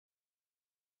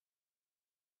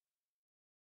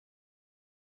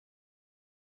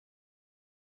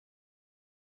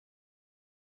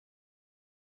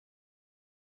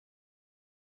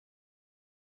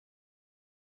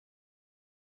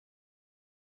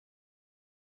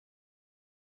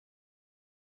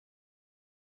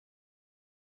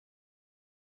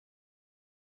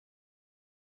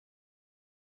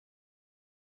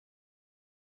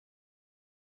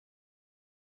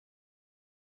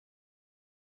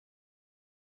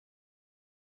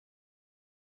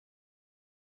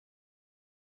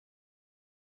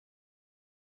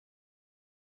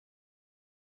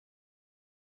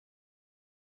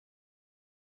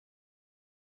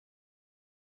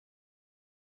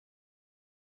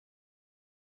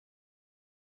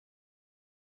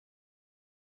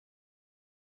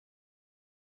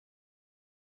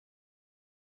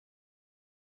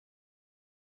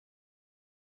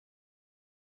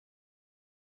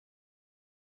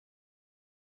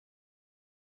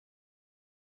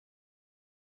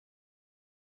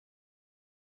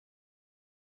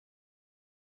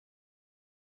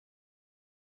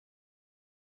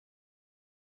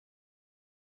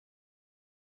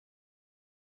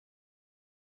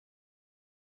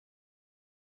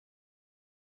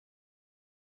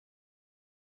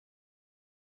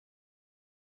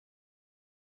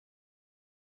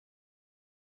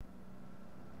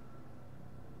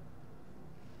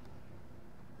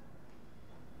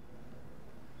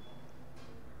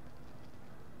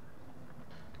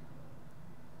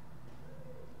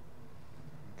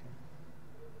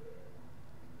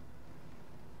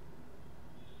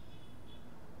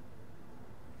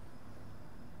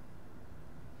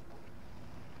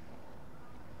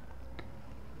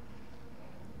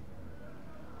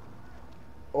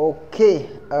Okay.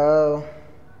 All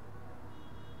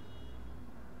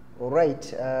right.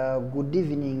 Good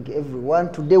evening,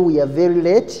 everyone. Today we are very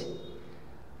late.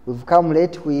 We've come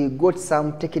late. We got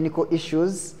some technical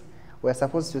issues. We are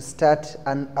supposed to start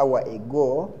an hour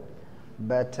ago,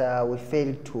 but we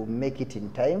failed to make it in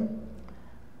time.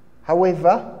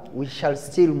 However, we shall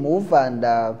still move and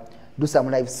do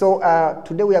some live. So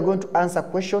today we are going to answer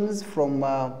questions from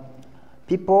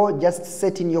people. Just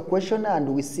set in your question and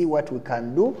we see what we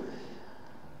can do.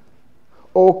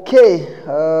 Okay,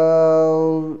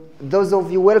 those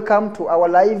of you, welcome to our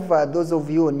live. Those of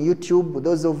you on YouTube,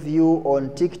 those of you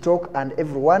on TikTok, and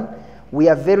everyone. We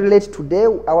are very late today.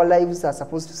 Our lives are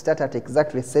supposed to start at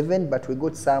exactly 7, but we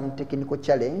got some technical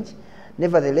challenge.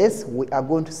 Nevertheless, we are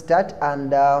going to start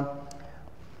and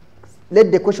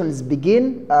let the questions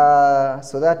begin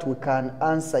so that we can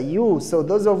answer you. So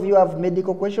those of you who have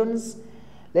medical questions,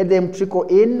 let them trickle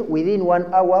in. Within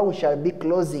 1 hour, we shall be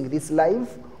closing this live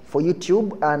for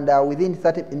YouTube, and within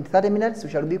 30 minutes, we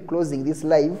shall be closing this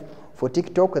live for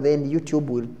TikTok. Then YouTube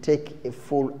will take a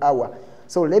full hour.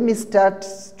 So let me start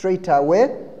straight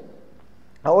away.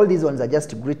 All these ones are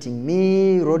just greeting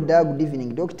me. Rhoda, good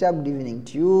evening, doctor. Good evening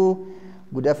to you.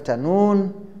 Good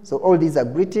afternoon. So all these are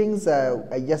greetings.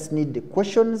 I just need the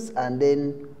questions and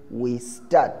then we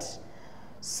start.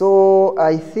 So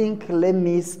I think let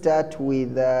me start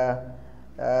with the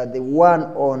one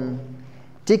on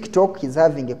TikTok. He's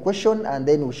having a question, and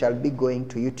then we shall be going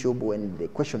to YouTube when the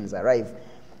questions arrive.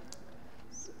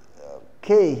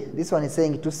 Okay, this one is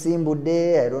saying to Simbu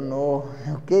Day. I don't know.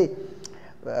 Okay.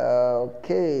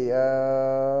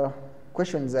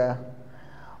 Questions are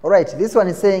all right. This one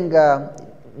is saying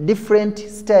different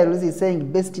styles. He's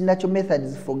saying best natural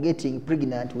methods for getting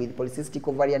pregnant with polycystic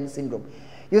ovarian syndrome.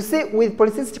 You see, with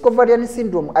polycystic ovarian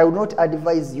syndrome, I would not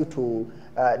advise you to.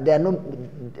 There are no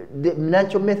the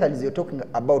natural methods you're talking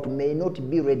about may not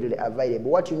be readily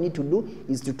available. What you need to do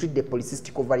is to treat the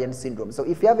polycystic ovarian syndrome. So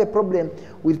if you have a problem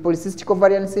with polycystic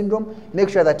ovarian syndrome, make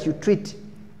sure that you treat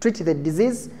the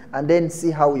disease and then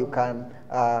see how you can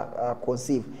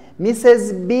conceive.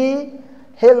 Mrs. B,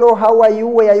 hello, how are you?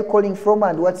 Where are you calling from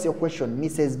and what's your question,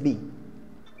 Mrs. B?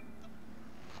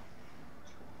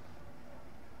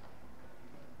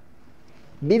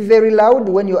 Be very loud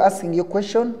when you're asking your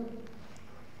question.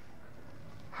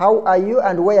 How are you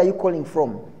and where are you calling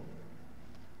from?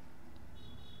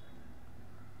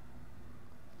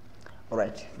 All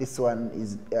right, this one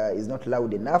is not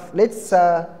loud enough. Let's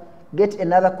get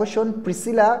another question.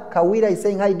 Priscilla Kawira is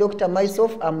saying, hi doctor,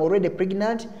 myself, I'm already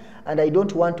pregnant and I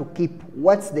don't want to keep.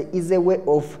 What's the easy way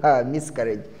of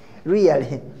miscarriage?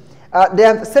 Really?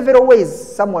 There are several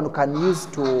ways someone can use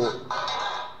to...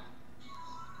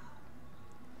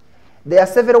 There are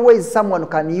several ways someone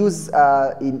can use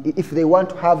if they want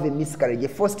to have a miscarriage, a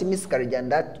forced miscarriage,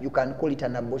 and that you can call it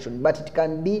an abortion. But it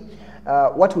can be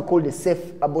what we call the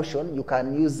safe abortion. You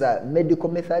can use medical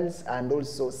methods and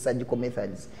also surgical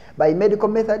methods. By medical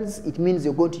methods, it means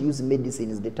you're going to use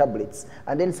medicines, the tablets.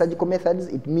 And then surgical methods,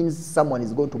 it means someone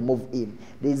is going to move in.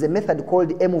 There is a method called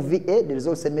MVA. There is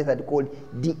also a method called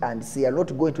D&C. I'm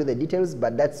not going to the details,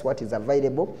 but that's what is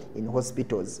available in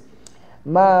hospitals.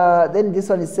 Then this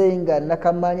one is saying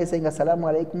Nakamanya saying assalamu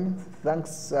alaikum.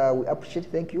 Thanks, we appreciate.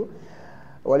 Thank you.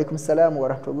 Wa alaikum salam wa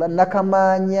rahmatullah.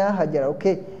 Nakamanya Hajara.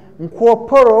 Okay.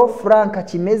 Nkwoporo Frank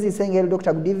Chimezi is saying hello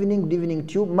doctor, good evening. Good evening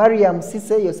to you. Mariam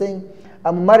Sise, you're saying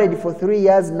I'm married for 3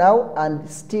 years now and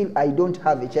still I don't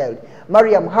have a child.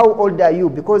 Mariam, how old are you?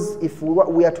 Because if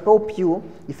we are to help you,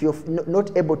 if you're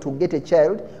not able to get a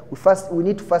child, we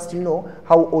need to first know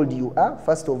how old you are.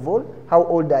 First of all, how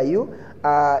old are you?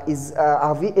 Have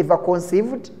you ever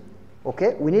conceived?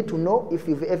 Okay, we need to know if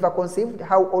you've ever conceived.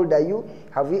 How old are you?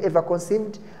 Have you ever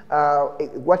conceived?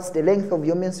 What's the length of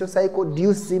your menstrual cycle? Do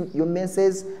you see your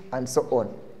menses? And so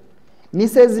on.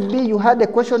 Mrs. B, you had a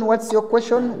question. What's your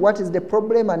question? What is the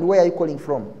problem and where are you calling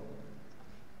from?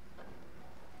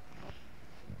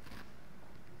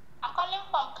 I'm calling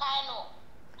from Cairo.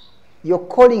 You're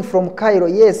calling from Cairo.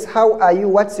 Yes. How are you?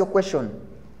 What's your question?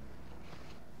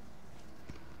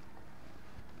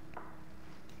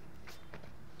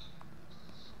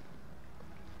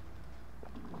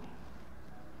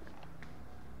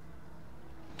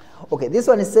 Okay, this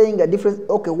one is saying a different.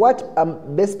 Okay, what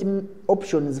best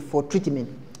options for treatment?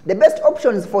 The best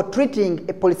options for treating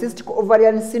a polycystic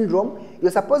ovarian syndrome,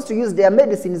 you're supposed to use their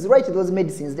medicines, right? Those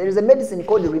medicines. There is a medicine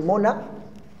called Rimona.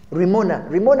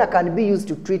 Rimona can be used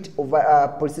to treat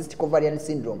polycystic ovarian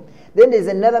syndrome. Then there's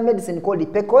another medicine called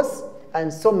Ipecos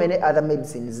and so many other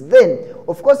medicines. Then,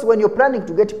 of course, when you're planning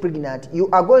to get pregnant, you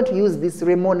are going to use this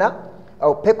Rimona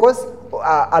or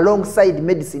PCOS, alongside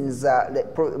medicines,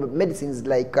 medicines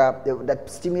like that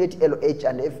stimulate LH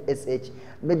and FSH,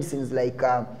 medicines like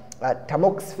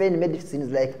tamoxifen,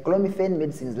 medicines like clomiphene,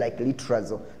 medicines like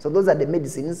letrozole. So those are the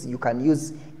medicines you can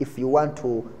use if you want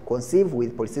to conceive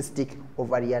with polycystic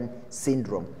ovarian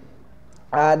syndrome.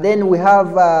 Then we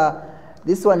have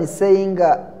this one is saying,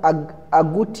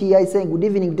 Agutia is saying, good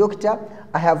evening, doctor.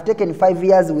 I have taken 5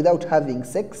 years without having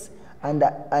sex, and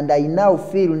I now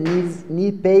feel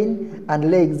knee pain and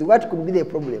legs. What could be the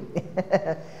problem?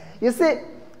 You see,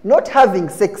 not having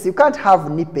sex, you can't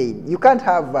have knee pain, you can't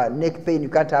have neck pain, you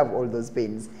can't have all those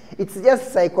pains. It's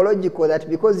just psychological that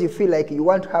because you feel like you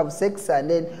want to have sex and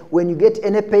then when you get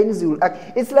any pains, you'll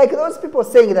act. It's like those people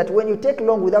saying that when you take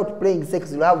long without playing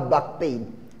sex, you'll have back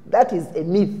pain. That is a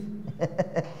myth.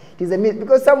 It is a myth,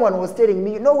 because someone was telling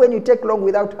me, you know, when you take long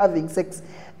without having sex,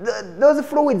 those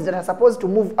fluids that are supposed to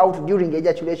move out during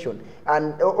ejaculation,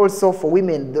 and also for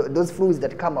women, those fluids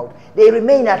that come out, they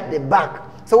remain at the back.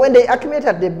 So when they accumulate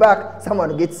at the back,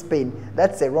 someone gets pain.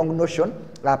 That's a wrong notion.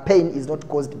 Pain is not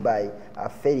caused by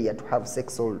failure to have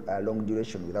sex or long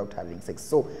duration without having sex.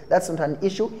 So that's not an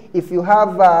issue. If you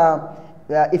have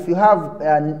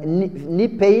knee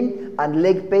pain and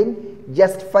leg pain,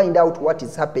 just find out what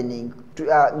is happening.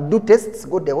 Do tests,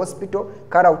 go to the hospital,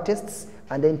 carry out tests,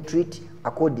 and then treat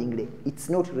accordingly. It's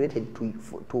not related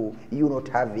to you not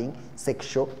having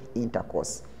sexual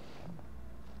intercourse.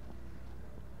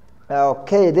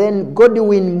 Okay, then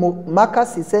Godwin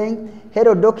Marcus is saying,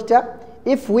 hello doctor,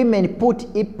 if women put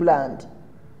implant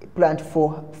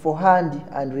for hand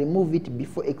and remove it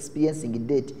before experiencing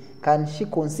date, can she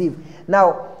conceive?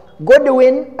 Now,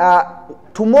 Godwin,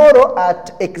 tomorrow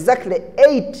at exactly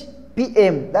 8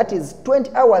 p.m., that is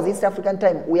 20 hours East African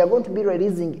time, we are going to be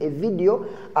releasing a video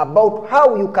about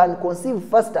how you can conceive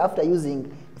faster after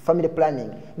using family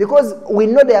planning. Because we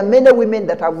know there are many women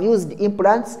that have used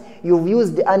implants, you've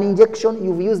used an injection,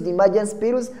 you've used emergency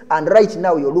pills, and right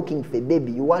now you're looking for a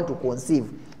baby, you want to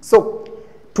conceive. So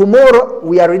tomorrow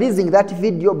we are releasing that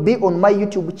video. Be on my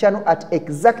YouTube channel at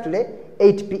exactly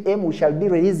 8 p.m. We shall be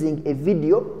releasing a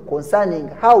video concerning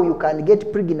how you can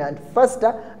get pregnant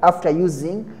faster after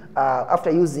using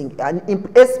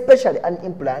especially an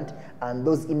implant and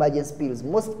those emergency pills.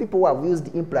 Most people who have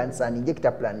used implants and injector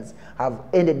plans have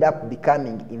ended up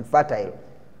becoming infertile.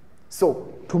 So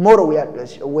tomorrow we are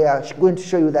going to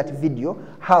show you that video,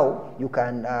 how you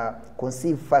can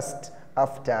conceive fast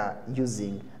after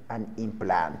using an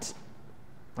implant.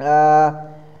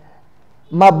 Mabol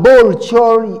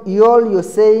Chol, you're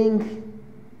saying,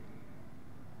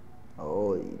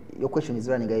 oh, your question is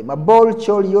running away. Mabol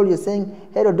Chol, you're saying,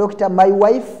 hello doctor, my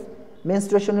wife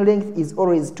menstruation length is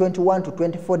always 21 to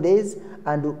 24 days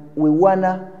and we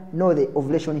wanna know the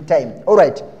ovulation time. All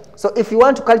right, so if you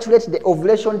want to calculate the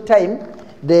ovulation time,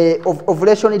 the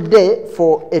ovulation day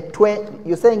for a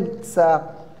you're saying it's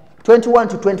 21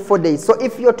 to 24 days. So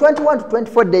if you're 21 to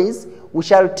 24 days, we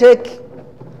shall take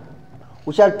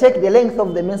the length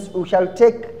of the we shall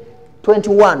take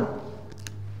 21.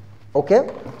 Okay,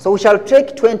 so we shall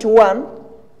take 21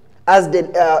 as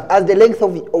the length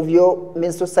of your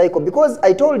menstrual cycle, because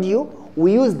I told you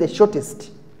we use the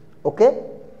shortest. Okay,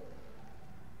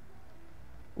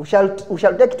 we shall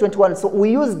take 21. So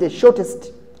we use the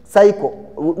shortest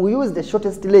cycle. We use the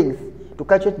shortest length to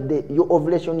calculate your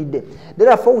ovulation day.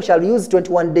 Therefore, we shall use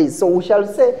 21 days. So we shall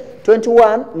say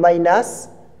 21 minus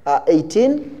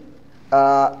 18.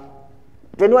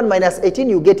 21 minus 18,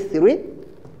 you get 3.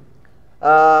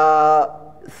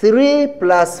 3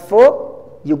 plus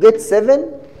 4, you get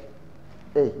 7.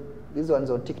 Hey, these ones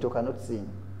on TikTok are not seeing.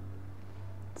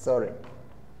 Sorry.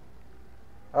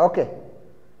 Okay.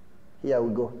 Here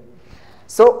we go.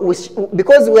 So,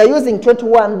 because we are using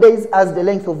 21 days as the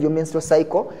length of your menstrual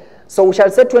cycle, so we shall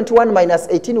say 21 minus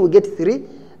 18, we get 3.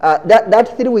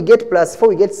 That 3 we get plus 4,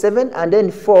 we get 7. And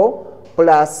then 4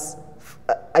 plus,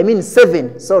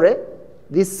 7, sorry.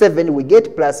 This 7 we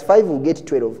get plus 5, we get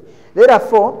 12.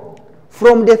 Therefore,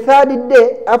 from the 3rd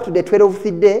day up to the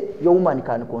 12th day, your woman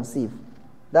can conceive.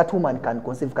 That woman can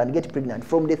conceive, can get pregnant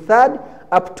from the 3rd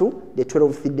up to the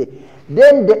 12th day.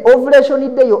 Then the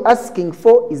ovulation day you're asking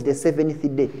for is the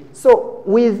 7th day. So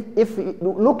if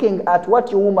looking at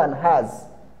what your woman has,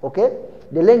 okay,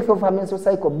 the length of her menstrual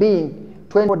cycle being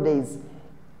 24 days,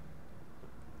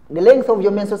 the length of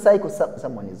your menstrual cycle,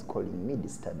 someone is calling me,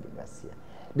 disturbing us here.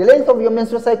 The length of your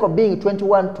menstrual cycle being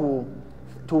 21 to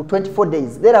 24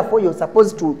 days. Therefore, you're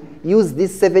supposed to use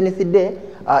this 7th day.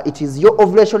 It is your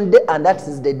ovulation day, and that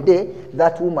is the day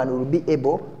that woman will be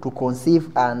able to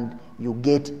conceive and you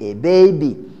get a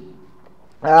baby.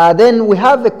 Then we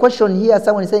have a question here.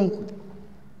 Someone is saying,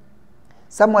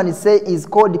 Someone is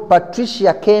called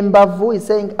Patricia Kembavu. Is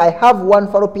saying, I have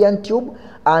one fallopian tube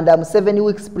and I'm 7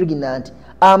 weeks pregnant.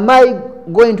 Am I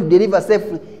going to deliver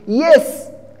safely?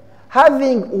 Yes.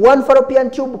 Having one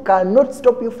fallopian tube cannot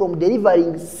stop you from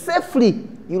delivering safely.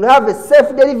 You'll have a safe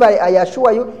delivery, I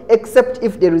assure you, except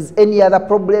if there is any other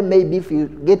problem. Maybe if you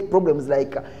get problems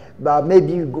like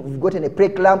maybe you've gotten a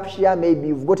preeclampsia, maybe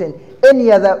you've gotten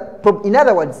any other problem. In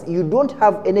other words, you don't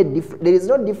have any there is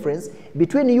no difference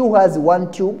between you who has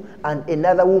one tube and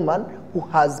another woman who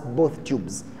has both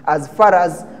tubes as far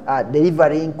as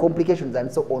delivering complications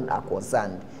and so on are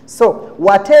concerned. So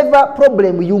whatever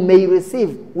problem you may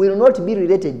receive will not be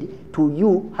related to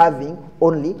you having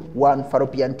only one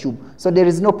fallopian tube. So there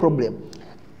is no problem.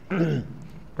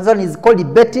 This one is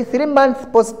called Betty. 3 months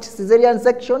post-cesarean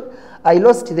section. I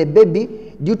lost the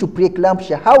baby due to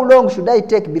preeclampsia. How long should I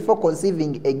take before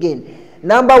conceiving again?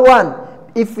 Number one,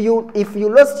 if you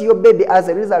lost your baby as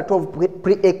a result of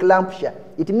preeclampsia,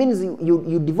 it means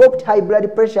you developed high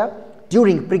blood pressure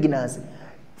during pregnancy.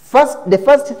 The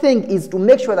first thing is to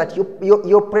make sure that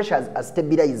your pressures are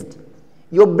stabilized.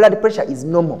 Your blood pressure is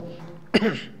normal.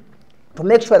 To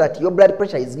make sure that your blood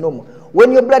pressure is normal.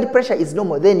 When your blood pressure is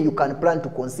normal, then you can plan to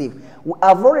conceive.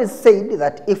 I've always said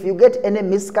that if you get any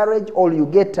miscarriage or you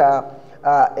get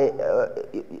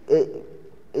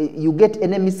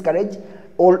any miscarriage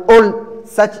or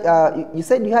such, you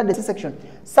said you had a C-section.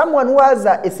 Someone who has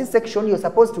a C-section, you're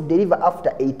supposed to deliver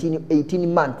after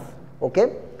 18 months.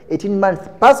 Okay? 18 months.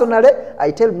 Personally,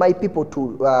 I tell my people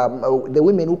to, the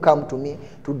women who come to me,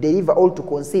 to deliver or to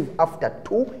conceive after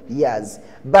 2 years.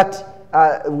 But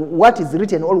what is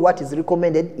written or what is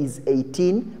recommended is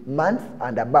 18 months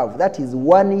and above. That is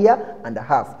 1 year and a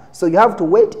half. So you have to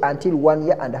wait until 1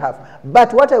 year and a half.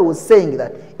 But what I was saying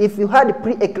that if you had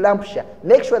preeclampsia,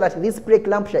 make sure that this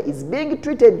preeclampsia is being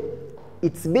treated. The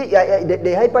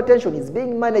hypertension is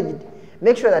being managed.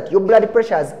 Make sure that your blood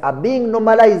pressures are being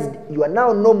normalized. You are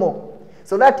now normal.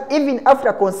 So that even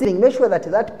after conceiving, make sure that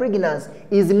that pregnancy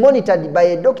is monitored by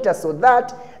a doctor so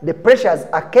that the pressures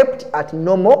are kept at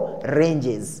normal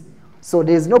ranges. So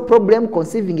there is no problem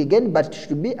conceiving again, but it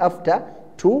should be after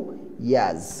 2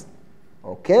 years.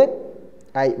 Okay?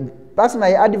 I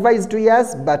personally advise 2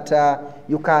 years, but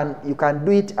you can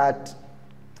do it at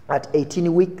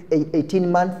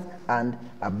 18 months and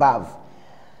above.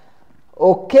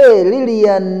 Okay,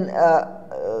 Lillian,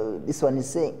 this one is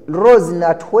saying, Rose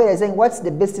Natwell is saying, what's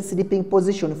the best sleeping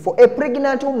position for a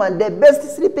pregnant woman? The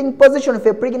best sleeping position for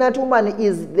a pregnant woman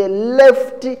is the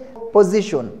left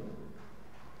position.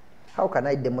 How can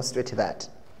I demonstrate that?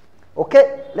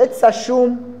 Okay, let's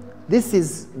assume this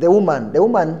is the woman. The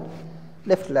woman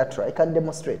left lateral. I can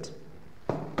demonstrate.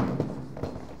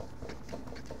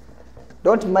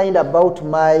 Don't mind about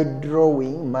my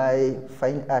drawing, my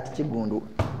fine art, Chigundu.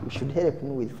 You should help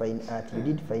me with fine art. You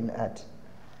did fine art.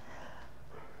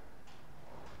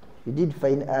 You did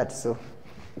fine art, so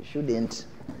you shouldn't.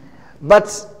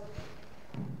 But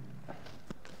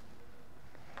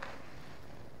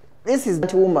this is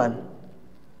that woman.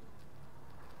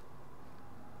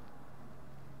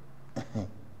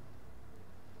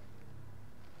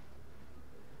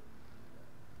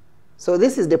 So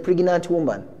this is the pregnant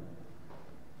woman.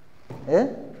 Eh?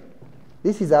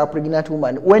 This is our pregnant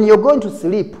woman. When you're going to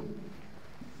sleep,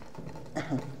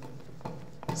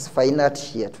 it's fine art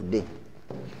here today.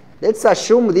 Let's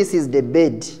assume this is the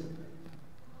bed.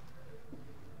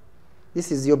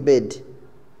 This is your bed.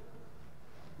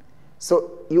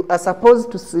 So you are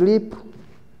supposed to sleep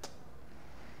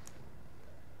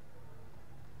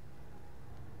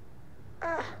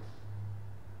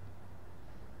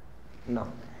no.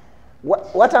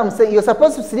 What I'm saying, you're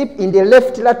supposed to sleep in the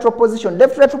left lateral position.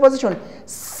 Left lateral position.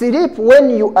 Sleep when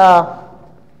you are,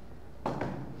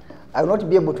 I will not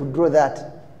be able to draw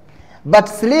that. But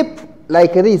sleep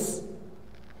like this.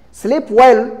 Sleep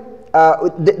while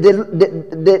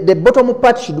the bottom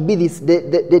part should be this.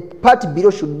 The part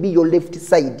below should be your left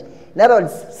side. In other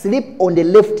words, sleep on the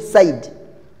left side.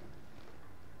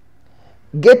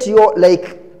 Get your,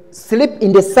 sleep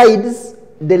in the sides.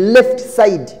 The left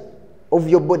side of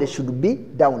your body should be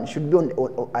down, should be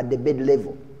at the bed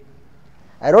level.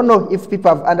 I don't know if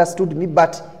people have understood me,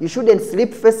 but you shouldn't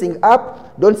sleep facing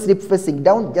up, don't sleep facing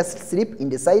down, just sleep in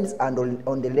the sides and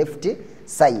on the left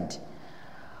side.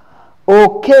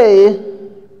 Okay.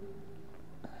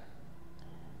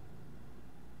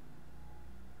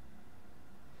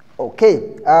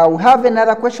 Okay, we have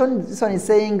another question. This one is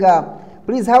saying,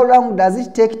 please, how long does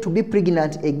it take to be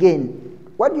pregnant again?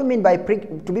 What do you mean by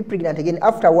to be pregnant again?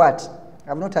 After what?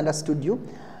 I've not understood you.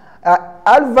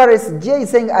 Alvarez J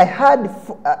is saying, I had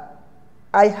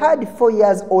 4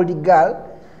 years old girl.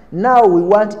 Now we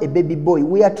want a baby boy.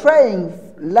 We are trying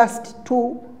last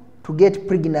two to get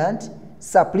pregnant.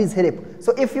 Sir, please help.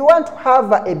 So if you want to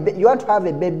have a baby, you're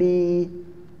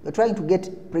trying to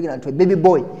get pregnant to a baby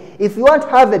boy. If you want to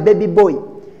have a baby boy,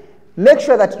 make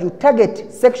sure that you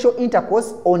target sexual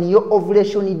intercourse on your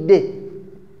ovulation day.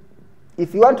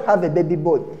 If you want to have a baby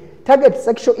boy, target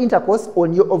sexual intercourse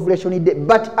on your ovulation day,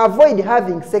 but avoid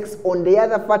having sex on the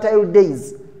other fertile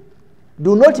days.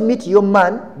 Do not meet your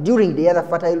man during the other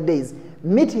fertile days.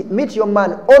 Meet your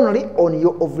man only on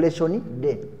your ovulation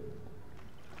day.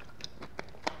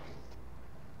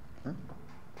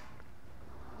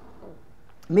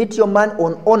 Meet your man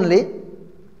on only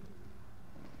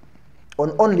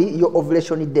your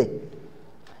ovulation day.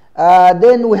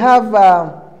 Then we have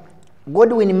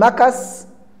Godwin Marcus.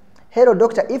 Hello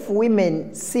doctor, if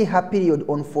women see her period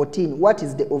on 14, what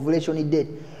is the ovulation date?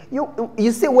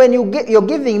 You see, when you're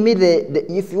giving me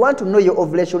if you want to know your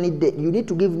ovulation date, you need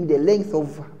to give me the length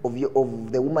of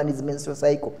the woman's menstrual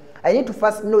cycle. I need to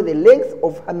first know the length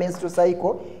of her menstrual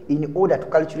cycle in order to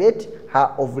calculate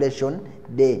her ovulation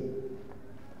day.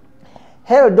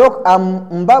 Hello doc,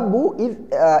 I'm Mbabu,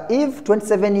 Eve,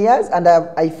 27 years, and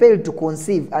I failed to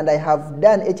conceive, and I have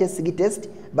done HSG test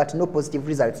but no positive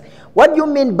results. What do you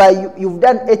mean by you've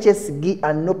done HSG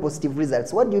and no positive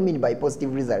results? What do you mean by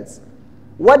positive results?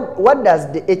 What does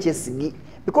the HSG?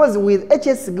 Because with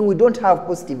HSG we don't have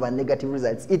positive and negative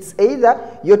results. It's either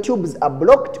your tubes are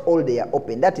blocked or they are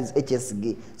open. That is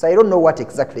HSG. So I don't know what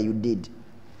exactly you did.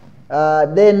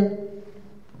 Then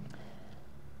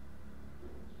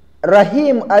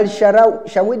Rahim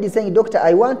Al-Shawid is saying, doctor,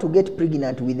 I want to get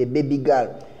pregnant with a baby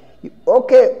girl.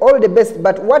 Okay, all the best,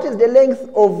 but what is the length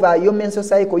of your menstrual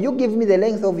cycle? You give me the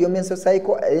length of your menstrual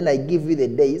cycle, and then I give you the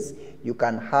days you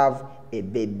can have a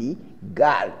baby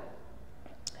girl.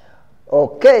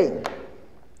 Okay,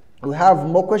 we have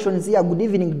more questions here. Good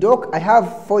evening, doc. I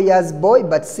have 4 years boy,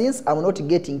 but since I'm not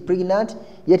getting pregnant,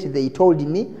 yet they told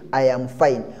me I am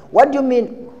fine. What do you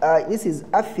mean? This is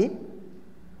Afi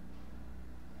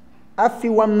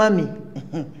one mommy.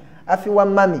 Afi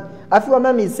one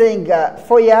mommy is saying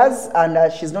 4 years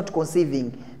and she's not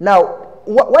conceiving. Now,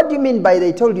 what do you mean by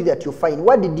they told you that you're fine?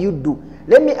 What did you do?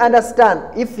 Let me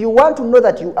understand. If you want to know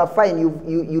that you are fine,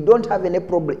 you don't have any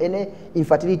problem, any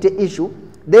infertility issue,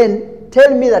 then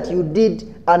tell me that you did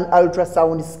an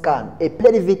ultrasound scan, a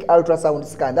pelvic ultrasound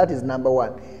scan. That is number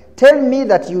one. Tell me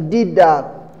that you did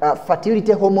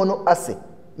fertility hormonal assay.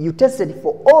 You tested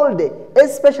for all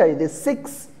especially the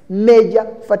 6 major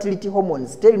fertility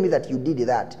hormones. Tell me that you did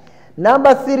that.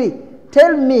 Number 3,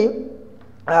 tell me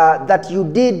that you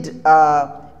did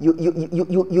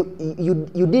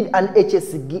you did an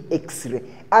HSG X-ray.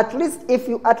 At least if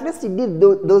you did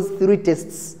those 3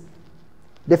 tests,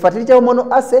 the fertility hormonal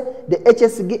assay, the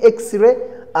HSG X-ray,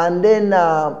 and then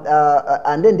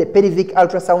the pelvic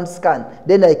ultrasound scan,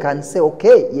 then I can say,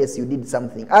 okay, yes, you did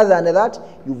something. Other than that,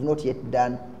 you've not yet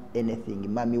done anything.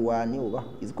 Mami wani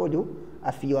is called you.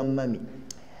 Afiwa Mami.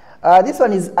 This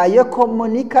one is Ayoko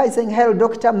Monica is saying, hello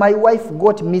doctor, my wife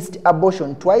got missed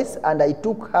abortion twice and I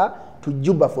took her to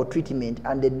Juba for treatment,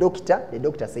 and the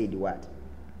doctor said what?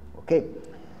 Okay.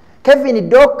 Kevin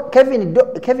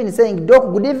is saying,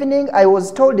 doc, good evening. I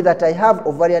was told that I have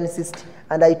ovarian cyst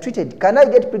and I treated. Can I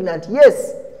get pregnant?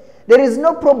 Yes. There is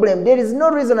no problem. There is no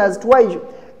reason as to why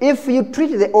if you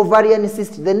treat the ovarian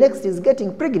cyst, the next is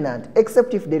getting pregnant,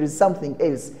 except if there is something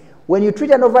else. When you treat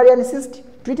an ovarian cyst,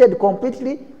 treated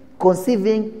completely,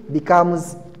 conceiving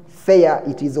becomes fair.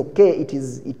 It is okay.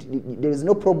 There is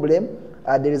no problem.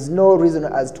 There is no reason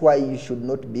as to why you should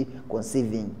not be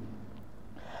conceiving.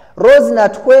 Rose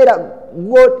Natwera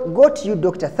got you,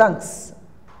 doctor. Thanks.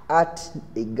 At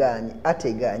a gun.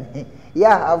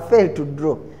 Yeah, I've failed to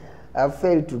draw.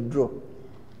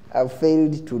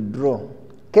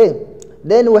 Okay.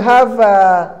 Then we have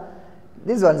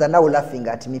these ones are now laughing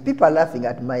at me. People are laughing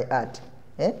at my art.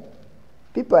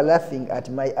 People are laughing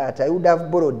at my art. I would have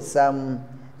borrowed some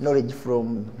knowledge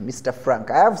from Mr.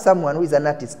 Frank. I have someone who is an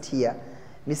artist here.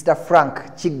 Mr.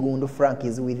 Frank Chigundu Frank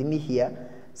is with me here.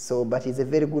 So, but he's a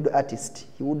very good artist.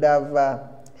 He would have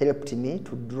helped me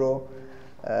to draw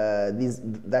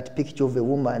that picture of a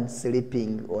woman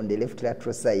sleeping on the left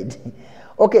lateral side.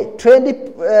 Okay,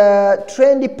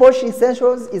 trendy Posh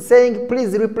Essentials is saying,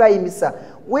 please reply me, sir.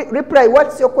 Reply,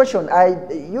 what's your question?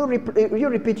 You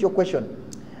repeat your question.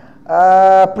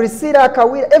 Priscilla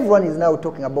Kawira, everyone is now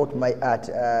talking about my art.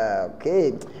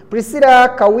 Okay,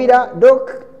 Priscilla Kawira,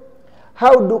 doc,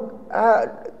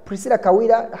 Priscilla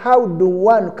Kawira, how do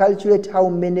one calculate how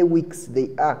many weeks they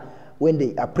are when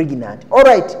they are pregnant? All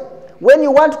right, when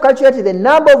you want to calculate the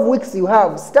number of weeks you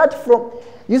have, start from,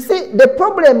 you see, the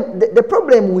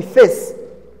problem we face,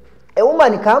 a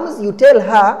woman comes, you tell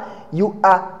her you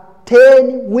are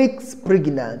 10 weeks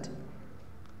pregnant,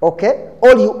 okay,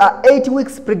 or you are 8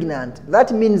 weeks pregnant.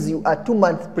 That means you are 2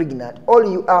 months pregnant, or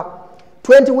you are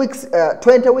 20 weeks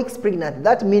pregnant.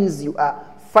 That means you are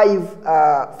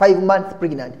 5 months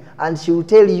pregnant. And she will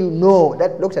tell you, no,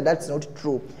 that doctor, that's not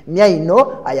true. Me, I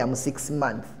know I am 6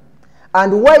 months.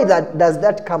 And why does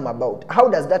that come about? How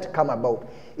does that come about?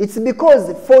 It's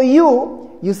because for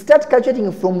you, you start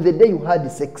calculating from the day you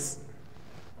had sex.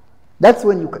 That's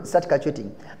when you start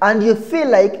calculating. And you feel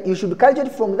like you should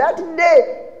calculate from that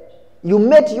day you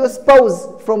met your spouse,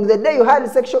 from the day you had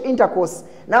sexual intercourse.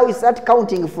 Now you start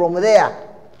counting from there.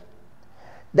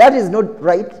 That is not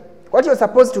right. What you're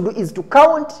supposed to do is to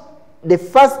count the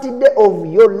first day of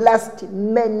your last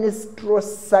menstrual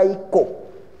cycle.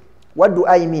 What do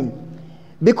I mean?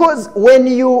 Because when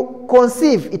you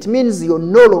conceive, it means you're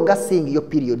no longer seeing your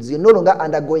periods. You're no longer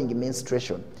undergoing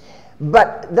menstruation.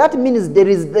 But that means there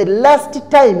is the last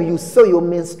time you saw your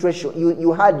menstruation,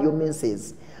 you had your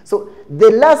menses. So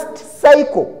the last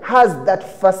cycle has that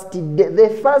first day.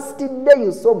 The first day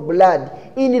you saw blood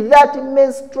in that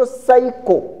menstrual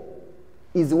cycle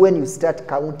is when you start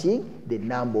counting the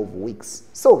number of weeks.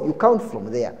 So you count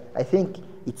from there. I think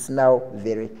it's now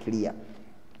very clear.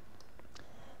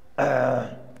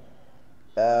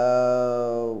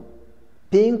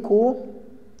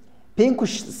 Pinku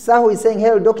Sahu is saying,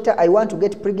 hello doctor, I want to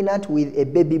get pregnant with a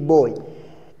baby boy.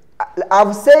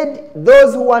 I've said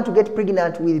those who want to get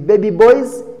pregnant with baby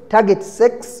boys, target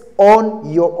sex on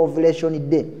your ovulation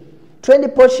day.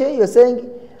 Trendy Porsche, you're saying,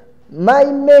 my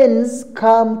mens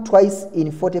come twice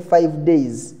in 45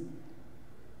 days.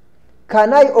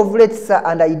 Can I ovulate, sir?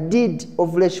 And I did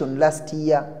ovulation last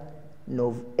year,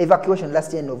 evacuation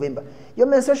last year in November. Your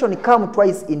menstruation come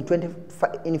twice in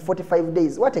 45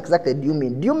 days. What exactly do you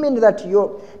mean? Do you mean that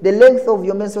the length of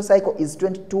your menstrual cycle is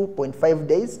 22.5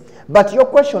 days? But your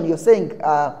question, you're saying,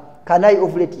 can I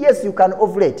ovulate? Yes, you can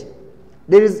ovulate.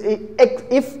 There is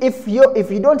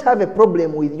if you don't have a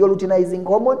problem with your luteinizing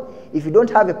hormone, if you don't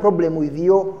have a problem with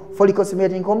your follicle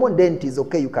stimulating hormone, then it is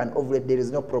okay, you can ovulate. There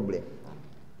is no problem.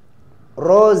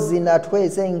 Rose Natwe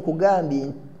is saying,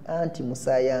 Kugambi anti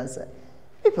musayansa.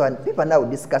 People are now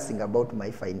discussing about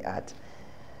my fine art.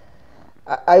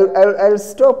 I'll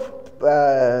stop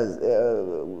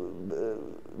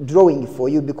drawing for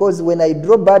you, because when I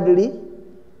draw badly,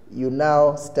 you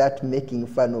now start making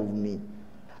fun of me.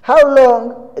 How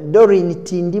long, Doreen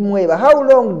Tindimweba, how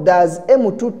long does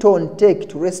M2 tone take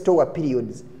to restore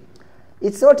periods?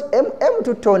 It's not,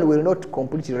 M2 tone will not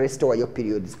completely restore your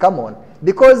periods. Come on.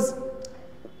 Because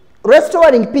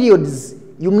restoring periods,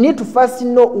 you need to first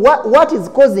know what is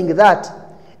causing that.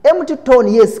 M2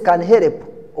 tone, yes, can help,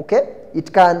 okay?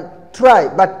 It can try,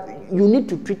 but you need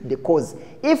to treat the cause.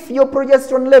 If your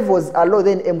progesterone levels are low,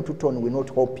 then M2 tone will not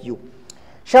help you.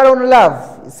 Sharon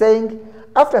Love is saying,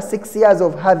 after 6 years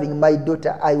of having my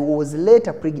daughter, I was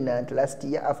later pregnant last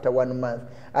year after 1 month.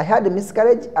 I had a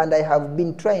miscarriage and I have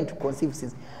been trying to conceive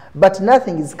since, but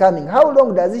nothing is coming. How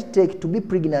long does it take to be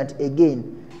pregnant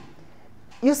again?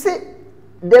 You see,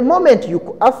 the moment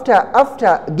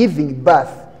after giving birth,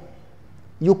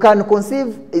 you can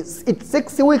conceive.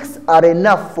 6 weeks are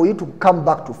enough for you to come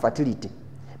back to fertility,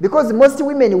 because most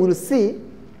women will see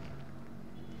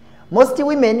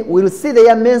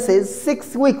their menses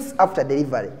 6 weeks after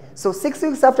delivery. So 6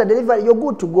 weeks after delivery, you're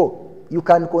good to go. You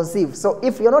can conceive. So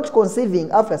if you're not conceiving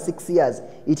after 6 years,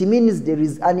 it means there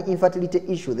is an infertility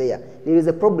issue there. There is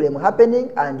a problem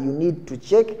happening, and you need to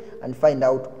check and find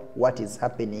out what is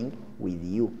happening with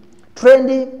you.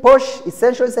 Trendy Posh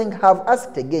essentially saying, have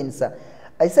asked again, sir.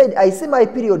 I said, I see my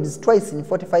periods twice in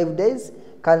 45 days.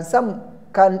 Can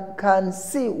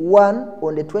see one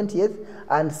on the 20th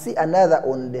and see another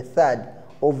on the 3rd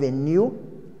of a new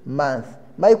month.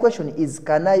 My question is,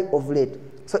 can I ovulate?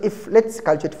 So let's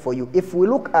calculate for you. If we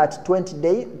look at 20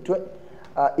 days,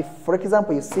 if for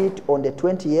example you see it on the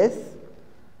 20th,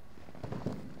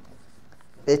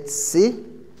 let's see.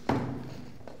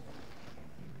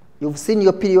 You've seen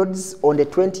your periods on the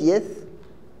 20th.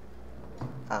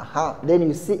 Then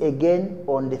you see again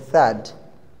on the 3rd.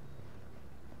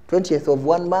 20th of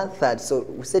 1 month, 3rd. So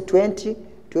we say 20,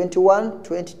 21,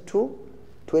 22,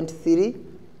 23,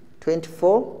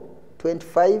 24,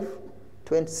 25,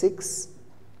 26,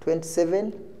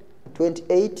 27,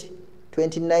 28,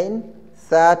 29,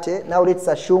 30. Now let's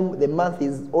assume the month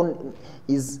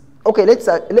is okay.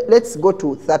 Let's go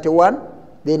to 31,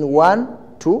 then 1,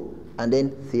 2, and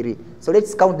then 3. So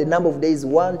let's count the number of days: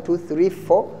 1, 2, 3,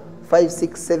 4, 5,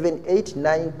 6, 7, 8,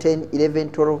 9, 10, 11,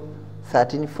 12,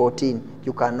 13, 14.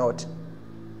 You cannot.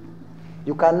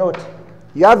 You cannot.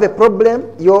 You have a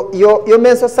problem. Your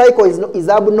menstrual cycle is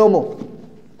abnormal.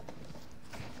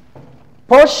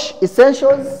 Posh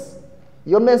essentials,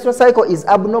 your menstrual cycle is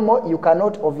abnormal. You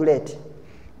cannot ovulate.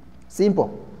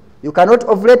 Simple. You cannot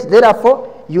ovulate.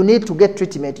 Therefore, you need to get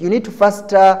treatment. You need to first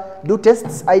do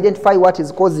tests, identify what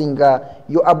is causing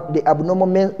the abnormal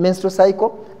menstrual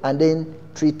cycle, and then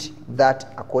treat that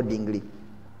accordingly.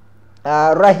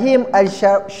 Rahim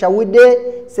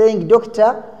Al-Shawide saying,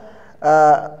 Doctor,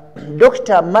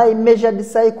 my measured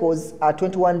cycles are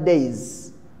 21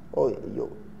 days, or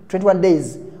 21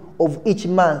 days of each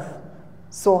month.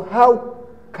 So how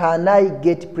can I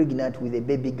get pregnant with a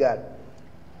baby girl?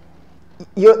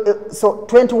 So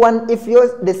 21, if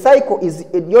the cycle is,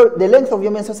 the length of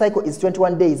your menstrual cycle is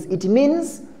 21 days, it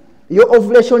means your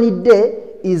ovulation day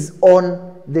is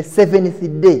on the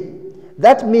 7th day.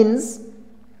 That means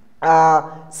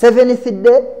 7th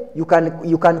day you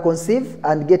can conceive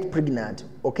and get pregnant.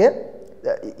 Okay,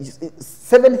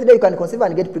 7th day you can conceive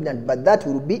and get pregnant, but that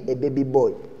will be a baby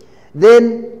boy.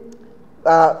 Then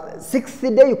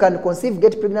 6th day you can conceive,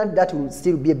 get pregnant, that will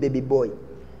still be a baby boy.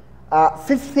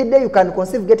 5th day you can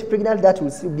conceive, get pregnant, that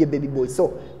will still be a baby boy.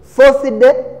 So 4th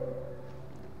day,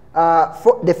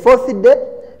 the 4th day,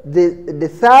 the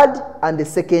 3rd and the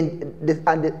 2nd, the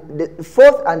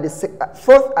 4th and the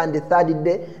 4th and the 3rd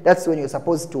day, that's when you're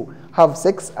supposed to have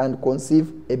sex and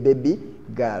conceive a baby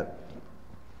girl.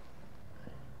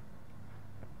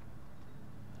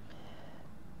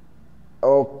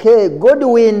 Okay,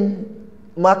 Godwin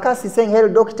Marcus is saying, hello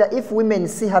doctor, if women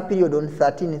see her period on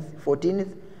 13th,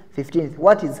 14th, 15th,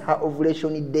 what is her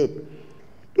ovulation date?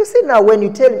 You see now, when you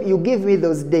give me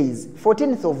those days,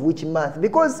 14th of which month?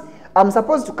 Because I'm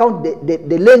supposed to count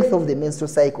the length of the menstrual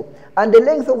cycle. And the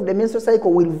length of the menstrual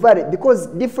cycle will vary because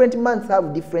different months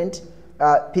have different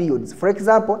periods. For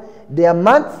example, there are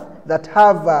months that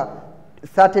have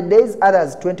 30 days,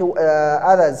 others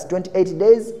 28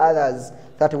 days, others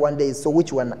 31 days. So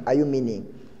which one are you meaning?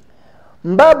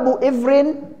 Mbabu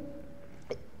Evelyn,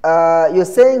 you're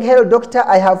saying, hello doctor,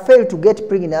 I have failed to get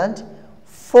pregnant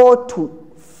 4 to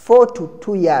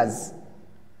 2 years.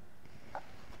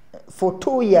 For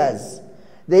 2 years.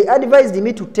 They advised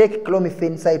me to take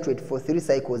clomiphene citrate for 3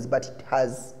 cycles, but I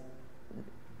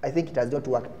think it has not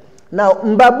worked. Now,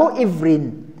 Mbabu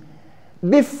Evelyn,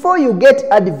 before you get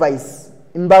advice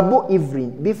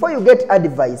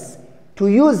to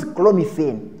use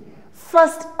clomiphene,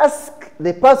 first ask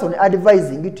the person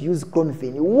advising you to use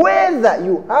clomiphene whether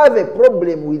you have a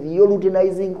problem with your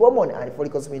luteinizing hormone and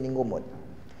follicle-stimulating hormone.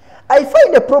 I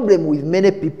find a problem with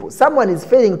many people. Someone is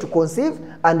failing to conceive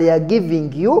and they are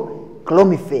giving you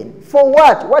clomiphene. For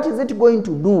what? What is it going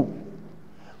to do?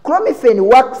 Clomiphene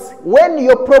works when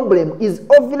your problem is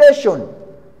ovulation.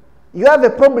 You have a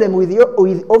problem with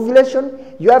ovulation,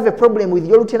 you have a problem with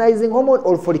your luteinizing hormone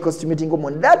or follicle-stimulating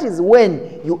hormone. That is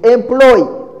when you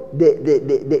employ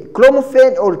the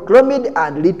clomiphene or clomid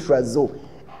and letrozole.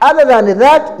 Other than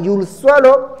that, you will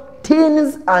swallow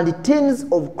tins and tins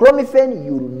of clomiphene,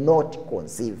 you will not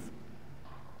conceive.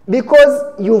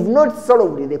 Because you've not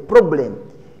solved the problem.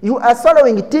 You are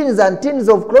swallowing tins and tins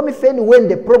of clomiphene when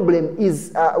the problem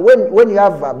is, when you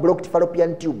have blocked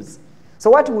fallopian tubes. So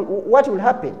what will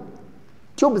happen?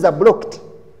 Tubes are blocked.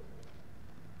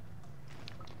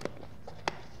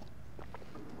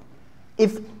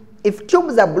 If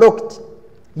tubes are blocked,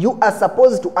 you are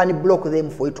supposed to unblock them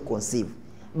for you to conceive.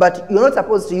 But you're not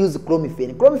supposed to use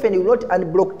clomiphene. Clomiphene will not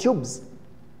unblock tubes.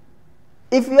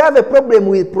 If you have a problem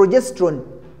with progesterone,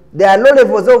 there are low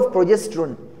levels of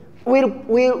progesterone. Will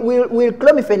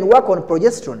clomiphene work on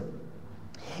progesterone?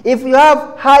 If you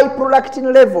have high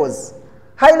prolactin levels,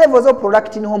 high levels of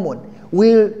prolactin hormone,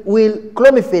 will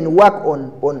clomiphene work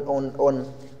on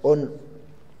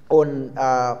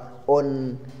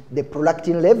the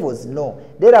prolactin levels? No.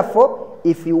 Therefore,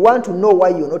 if you want to know why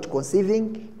you're not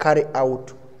conceiving, carry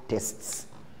out tests.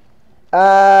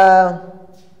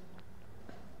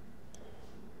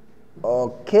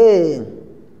 Okay.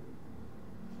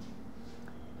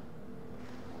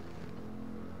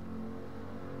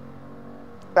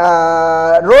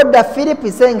 Rhoda Philip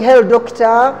is saying, hello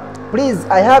doctor, please,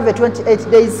 I have a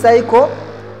 28-day cycle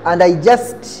and I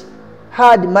just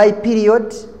had my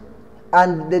period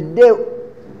and the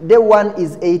day one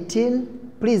is 18.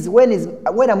 Please, when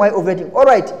am I ovulating? All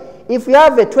right, if you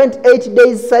have a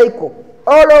 28-day cycle,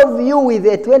 all of you with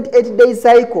a 28-day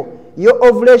cycle, your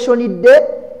ovulation day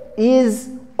is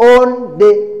on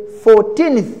the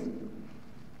 14th.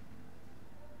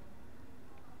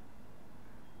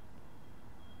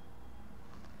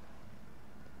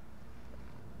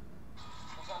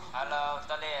 Hello,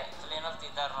 tali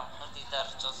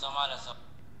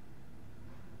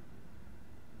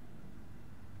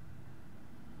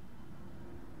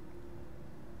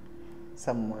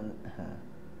someone,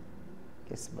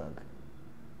 case bag.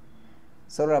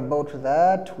 Sorry about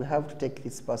that. We have to take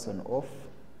this person off.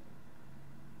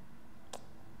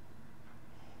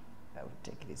 I have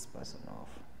to take this person off.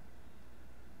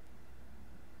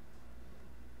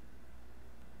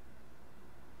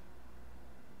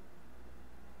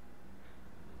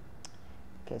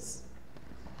 Yes.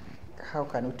 How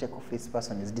can we take off this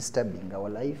person? Is disturbing our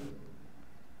life.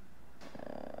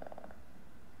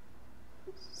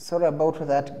 Sorry about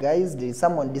that, guys. There is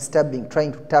someone disturbing,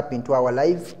 trying to tap into our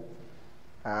live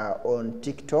on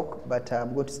TikTok, but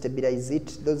I'm going to stabilize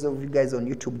it. Those of you guys on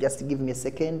YouTube, just give me a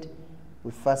second.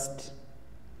 We first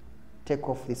take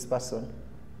off this person.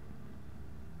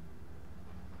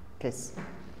 Yes.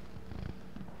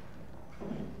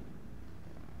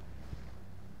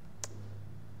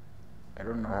 I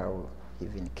don't know how he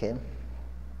even came.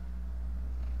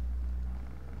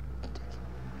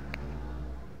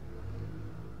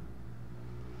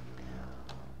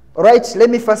 All right, let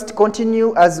me first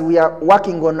continue as we are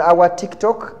working on our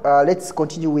TikTok. Let's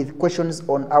continue with questions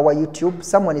on our YouTube.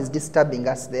 Someone is disturbing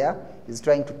us there. He's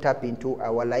trying to tap into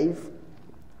our live.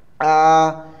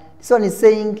 This one is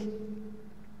saying,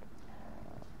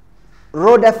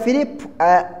 Rhoda Philip,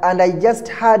 and I just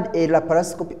had a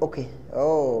laparoscopy. Okay.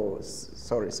 Oh,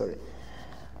 sorry.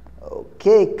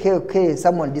 Okay.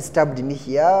 Someone disturbed me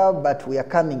here, but we are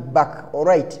coming back. All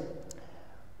right.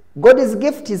 God's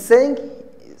gift is saying,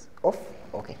 is off.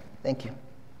 Okay. Thank you.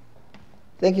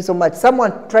 Thank you so much.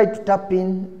 Someone tried to tap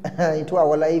in into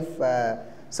our live.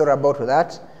 Sorry about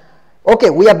that. Okay,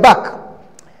 we are back.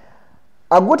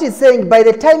 God is saying, by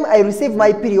the time I receive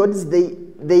my periods, they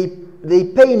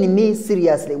pain me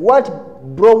seriously. What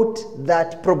brought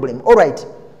that problem? All right.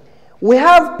 We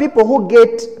have people who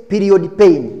get period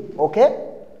pain, okay?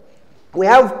 We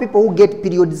have people who get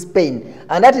periods pain,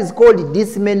 and that is called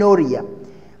dysmenorrhea.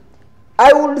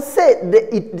 I would say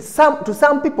that to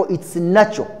some people it's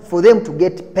natural for them to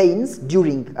get pains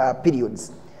during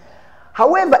periods.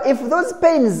 However, if those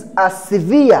pains are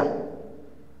severe,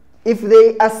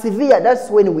 that's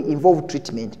when we involve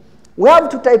treatment. We have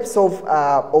two types of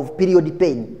period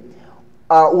pain.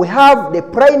 We have the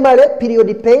primary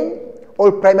period pain,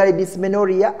 or primary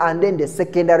dysmenorrhea, and then the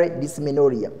secondary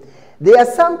dysmenorrhea. There are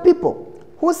some people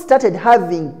who started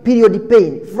having period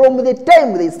pain from the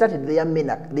time they started their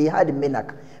menarche. They had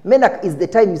menarche. Menarche is the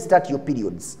time you start your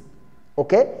periods.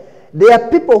 Okay? There are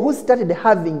people who started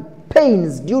having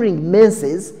pains during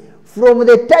menses from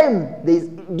the time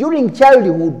during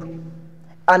childhood,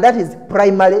 and that is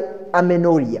primary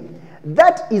amenorrhea.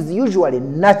 That is usually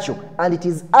natural, and it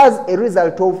is as a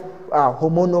result of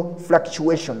hormonal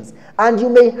fluctuations. And you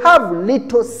may have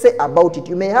little say about it.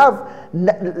 You may have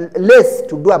less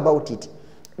to do about it.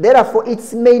 Therefore,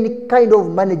 its main kind of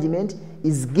management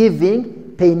is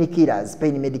giving painkillers,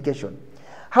 pain medication.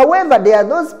 However, there are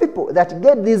those people that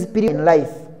get these periods in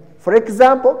life. For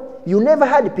example, you never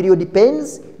had period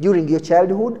pains during your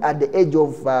childhood at the age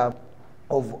of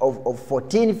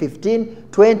 14, 15,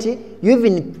 20. You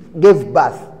even gave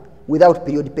birth without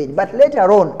period pain. But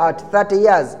later on, at 30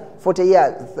 years, 40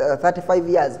 years, 35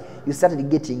 years, you started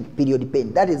getting period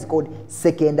pain. That is called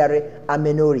secondary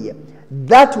amenorrhea.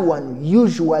 That one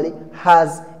usually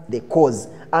has the cause.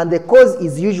 And the cause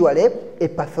is usually a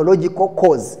pathological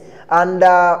cause. And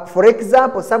for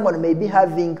example, someone may be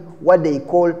having what they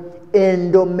call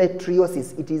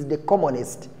endometriosis. It is the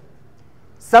commonest.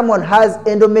 Someone has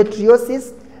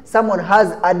endometriosis. Someone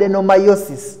has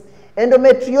adenomyosis.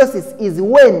 Endometriosis is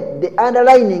when the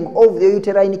underlining of the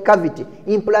uterine cavity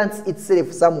implants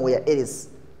itself somewhere else.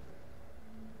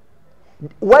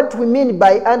 What we mean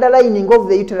by underlining of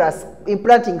the uterus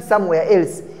implanting somewhere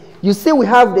else, you see we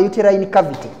have the uterine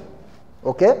cavity,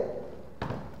 okay?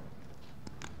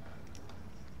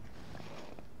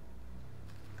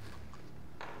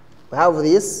 We have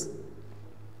this.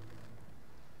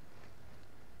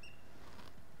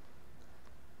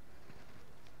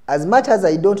 As much as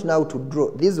I don't know how to draw,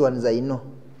 these ones I know.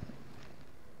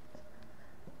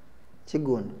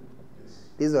 Chigun.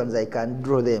 These ones I can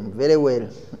draw them very well.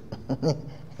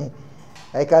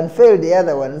 I can fail the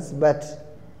other ones, but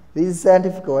these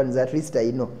scientific ones at least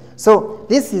I know. So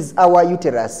this is our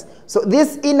uterus. So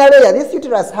this inner layer, this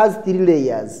uterus has 3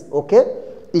 layers, okay?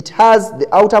 It has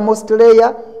the outermost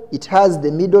layer, it has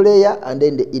the middle layer, and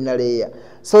then the inner layer.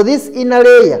 So this inner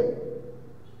layer,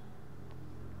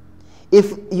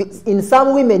 in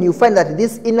some women you find that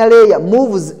this inner layer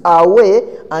moves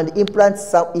away and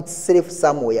implants itself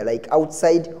somewhere, like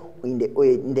outside in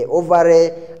the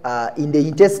ovary, in the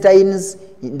intestines,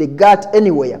 in the gut,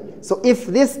 anywhere. So if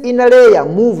this inner layer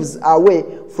moves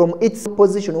away from its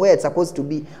position where it's supposed to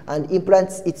be and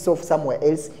implants itself somewhere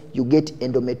else, you get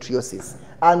endometriosis.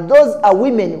 And those are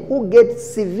women who get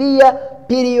severe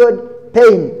period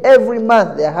pain. Every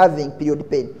month they are having period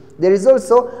pain. There is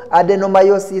also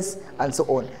adenomyosis and so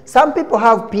on. Some people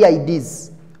have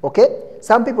PIDs, okay?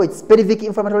 Some people, it's pelvic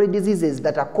inflammatory diseases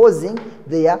that are causing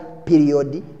their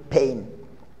period pain.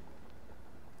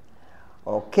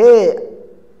 Okay.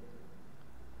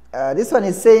 This one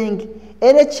is saying,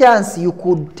 any chance you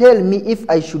could tell me if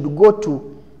I should go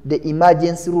to the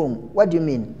emergency room? What do you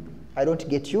mean? I don't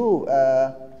get you.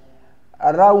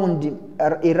 Around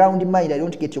mind, I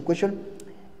don't get your question.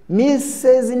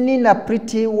 Mrs. Nina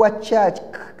Pretty Wachach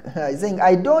is saying,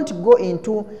 I don't go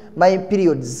into my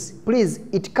periods. Please,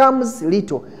 it comes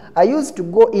little. I used to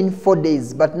go in 4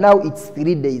 days, but now it's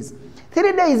 3 days.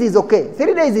 3 days is okay.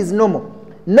 3 days is normal.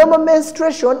 Normal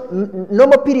menstruation,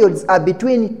 normal periods are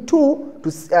between 2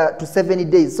 to 7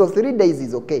 days. So 3 days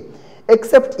is okay.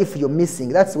 Except if you're missing.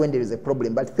 That's when there is a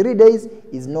problem. But 3 days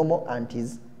is normal and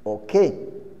is okay.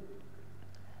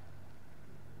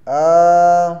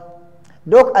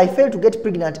 Doc, I failed to get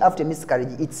pregnant after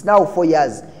miscarriage. It's now 4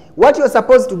 years. What you're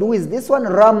supposed to do is this one,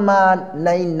 Rama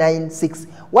 996.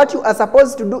 What you are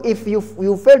supposed to do if you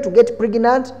fail to get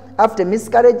pregnant after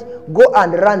miscarriage, go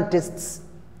and run tests.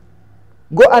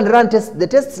 Go and run tests. The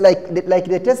tests like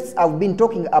the tests I've been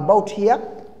talking about here.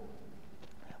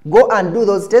 Go and do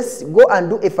those tests. Go and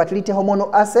do a fertility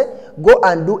hormonal assay. Go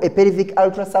and do a pelvic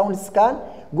ultrasound scan.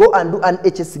 Go and do an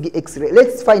HSG X-ray.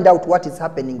 Let's find out what is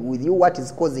happening with you, what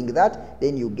is causing that.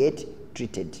 Then you get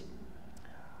treated.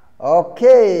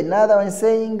 Okay, another one is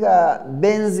saying,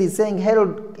 Benz is saying,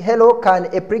 hello, can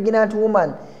a pregnant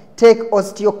woman take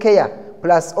osteocare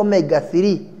plus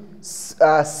omega-3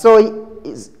 soy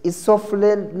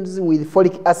isoflavones with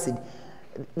folic acid?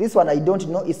 This one I don't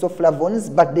know,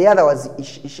 isoflavones, but the other ones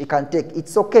she can take.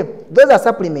 It's okay. Those are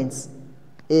supplements.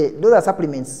 Those are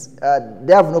supplements.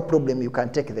 They have no problem. You can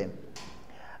take them.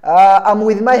 I'm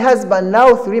with my husband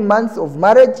now, 3 months of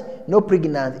marriage, no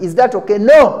pregnancy. Is that okay?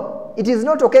 No, it is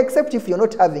not okay except if you're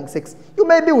not having sex. You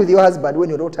may be with your husband when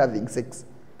you're not having sex.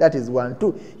 That is 1.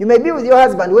 2. You may be with your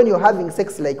husband when you're having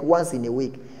sex like once in a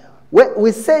week.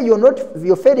 We say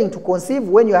you're failing to conceive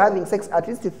when you're having sex at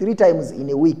least 3 times in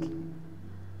a week.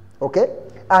 Okay?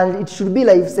 And it should be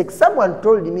live sex. Someone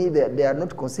told me that they are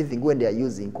not conceiving when they are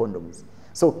using condoms.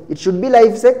 So it should be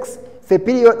live sex for a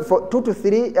period for 2 to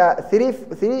 3,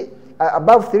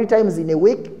 above 3 times in a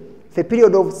week, for a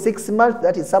period of 6 months,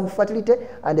 that is subfertility,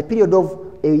 and a period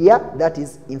of a year, that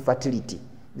is infertility.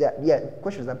 Yeah,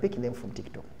 questions, I'm picking them from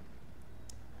TikTok.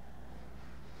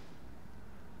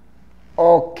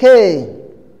 Okay.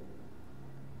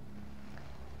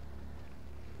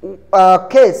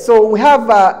 Okay, so we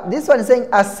have this one saying,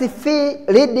 Asifi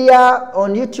Lydia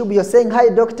on YouTube, you're saying, hi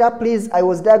doctor, please, I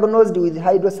was diagnosed with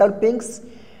hydrosalpinx.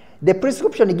 The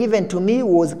prescription given to me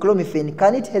was clomiphene.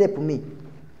 Can it help me?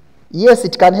 Yes,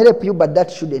 it can help you, but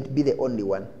that shouldn't be the only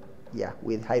one. Yeah,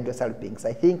 with hydrosalpinx.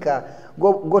 I think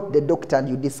go to the doctor and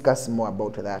you discuss more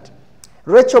about that.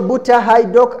 Rachel Buta, hi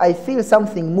doc, I feel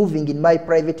something moving in my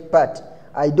private part.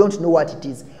 I don't know what it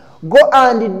is. Go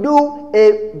and do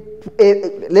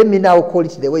let me now call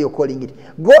it the way you're calling it.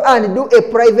 Go and do a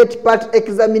private part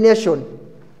examination.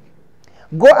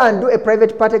 Go and do a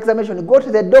private part examination. Go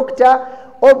to the doctor,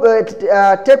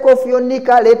 take off your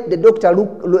knicker, let the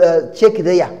doctor check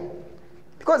there.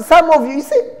 Because some of you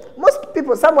see, most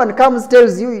people, someone comes,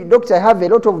 tells you, doctor, I have a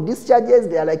lot of discharges,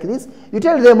 they are like this. You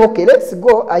tell them, okay, let's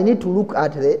go, I need to look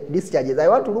at the discharges. I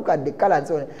want to look at the color and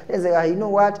so on. They say, you know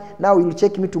what, now you'll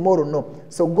check me tomorrow. No.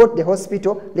 So go to the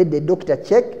hospital, let the doctor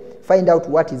check, find out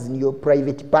what is in your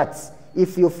private parts.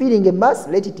 If you're feeling a mass,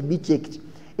 let it be checked.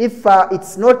 If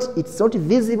it's not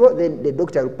visible, then the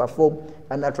doctor will perform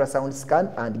an ultrasound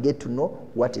scan and get to know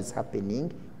what is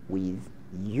happening with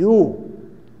you.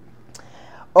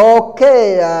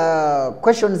 Okay,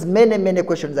 questions, many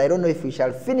questions. I don't know if we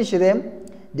shall finish them.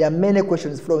 There are many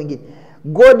questions flowing in.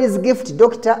 God's gift,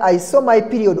 doctor, I saw my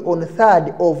period on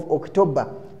 3rd of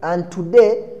October and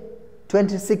today,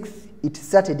 26th, it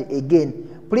started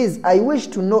again. Please, I wish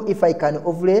to know if I can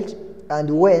ovulate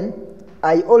and when.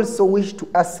 I also wish to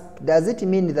ask, does it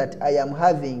mean that I am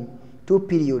having 2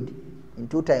 periods in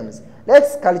 2 times?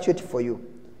 Let's calculate for you.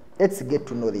 Let's get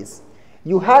to know this.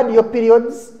 You had your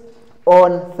periods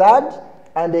on 3rd,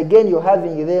 and again you're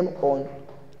having them on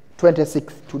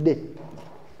 26th today.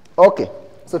 Okay,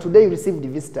 so today you received the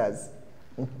visitors.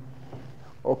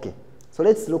 Okay, so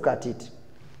let's look at it.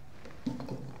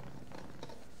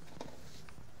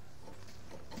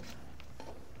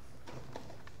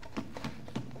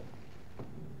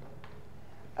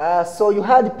 So you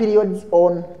had periods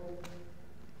on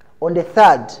the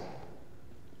 3rd,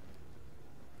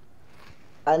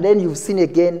 and then you've seen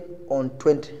again on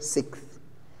 26th.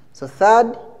 So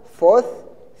 3rd, 4th,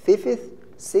 5th,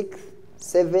 6th,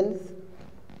 7th,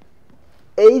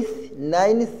 8th,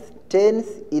 9th,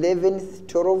 10th, 11th,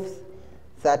 12th,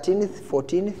 13th,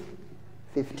 14th,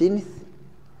 15th,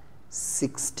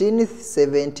 16th,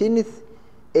 17th,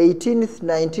 18th,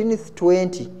 19th,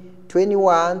 20,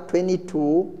 21,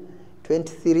 22,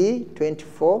 23,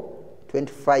 24,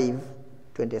 25,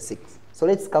 26. So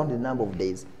let's count the number of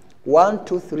days. 1,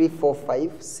 2, 3, 4,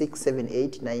 5, 6, 7,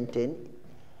 8, 9, 10,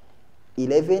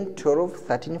 11, 12,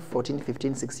 13, 14,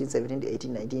 15, 16, 17,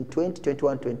 18, 19, 20,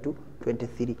 21, 22,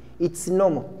 23. It's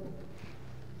normal.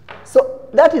 So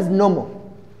that is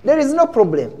normal. There is no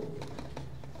problem.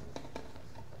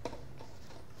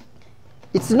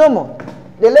 It's normal.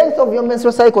 The length of your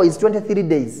menstrual cycle is 23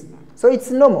 days. So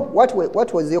it's normal. What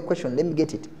was your question? Let me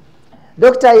get it.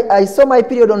 Doctor, I saw my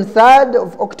period on 3rd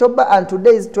of October and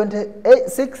today is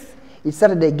 26th. It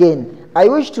started again. I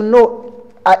wish to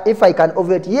know if I can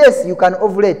ovulate. Yes, you can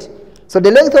ovulate. So the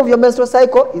length of your menstrual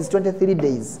cycle is 23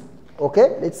 days.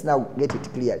 Okay? Let's now get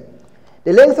it clear.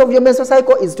 The length of your menstrual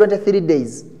cycle is 23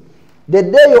 days. The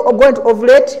day you're going to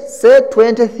ovulate, say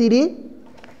 23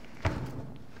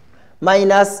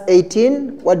 minus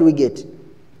 18, what do we get?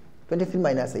 23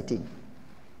 minus 18.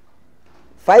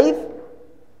 5.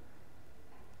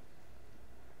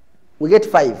 We get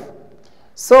 5.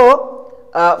 So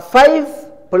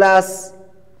 5 plus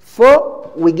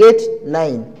 4, we get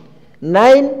 9.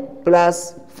 9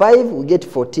 plus 5, we get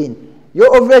 14.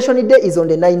 Your ovulation day is on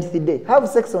the 9th day. Have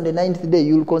sex on the 9th day,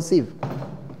 you will conceive.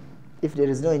 If there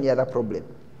is no any other problem.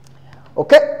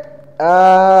 Okay?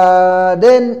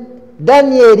 Then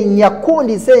Daniel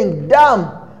Nyakundi is saying,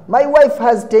 damn, my wife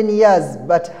has 10 years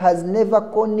but has never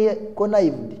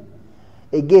connived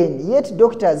again. Yet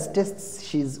doctors test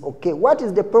she's okay. What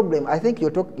is the problem? I think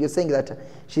you're saying that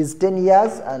she's 10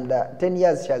 years and 10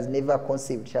 years she has never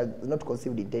conceived. She has not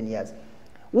conceived in 10 years.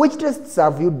 Which tests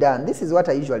have you done? This is what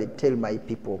I usually tell my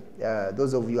people,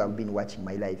 those of you who have been watching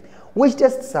my life. Which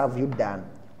tests have you done?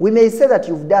 We may say that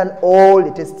you've done all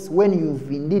the tests when you've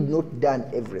indeed not done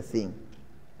everything.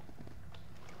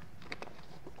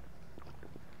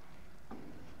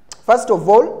 First of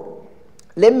all,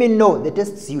 let me know the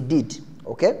tests you did.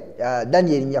 Okay?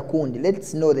 Daniel Nyakundi,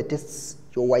 let's know the tests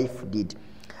your wife did.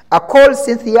 A call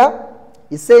Cynthia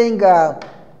is saying,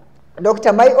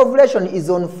 Doctor, my ovulation is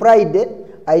on Friday.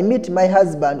 I meet my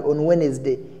husband on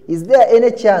Wednesday. Is there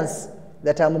any chance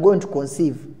that I'm going to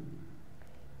conceive?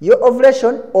 Your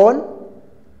ovulation on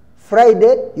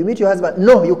Friday, you meet your husband.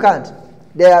 No, you can't.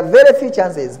 There are very few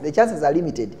chances. The chances are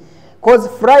limited. Because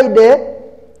Friday,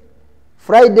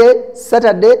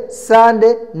 Saturday,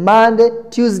 Sunday, Monday,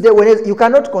 Tuesday, Wednesday, you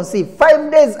cannot conceive.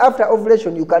 5 days after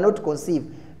ovulation, you cannot conceive.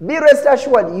 Be rest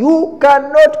assured, you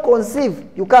cannot conceive.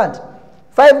 You can't.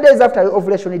 5 days after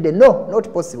ovulation day, no,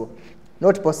 not possible.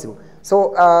 Not possible.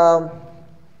 So,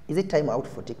 is it time out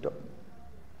for TikTok?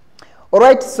 All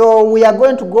right, so we are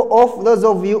going to go off. Those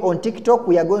of you on TikTok,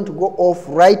 we are going to go off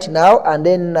right now and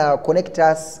then connect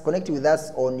with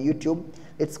us on YouTube.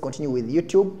 Let's continue with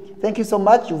YouTube. Thank you so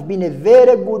much. You've been a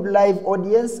very good live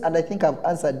audience, and I think I've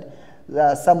answered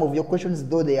some of your questions,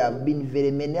 though they have been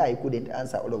very many. I couldn't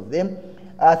answer all of them.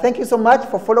 Thank you so much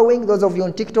for following, those of you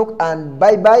on TikTok, and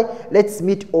bye-bye. Let's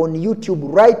meet on YouTube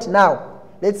right now.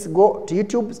 Let's go to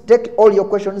YouTube. Take all your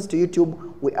questions to YouTube.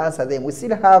 We answer them. We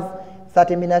still have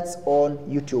 30 minutes on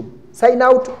YouTube. Sign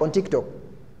out on TikTok.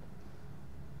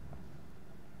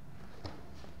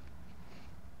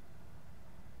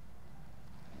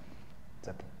 It's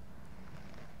okay.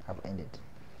 I've ended.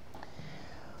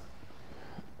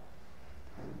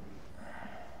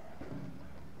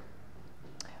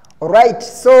 All right,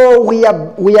 so we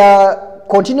are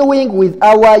continuing with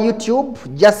our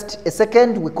YouTube. Just a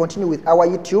second, we continue with our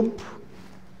YouTube.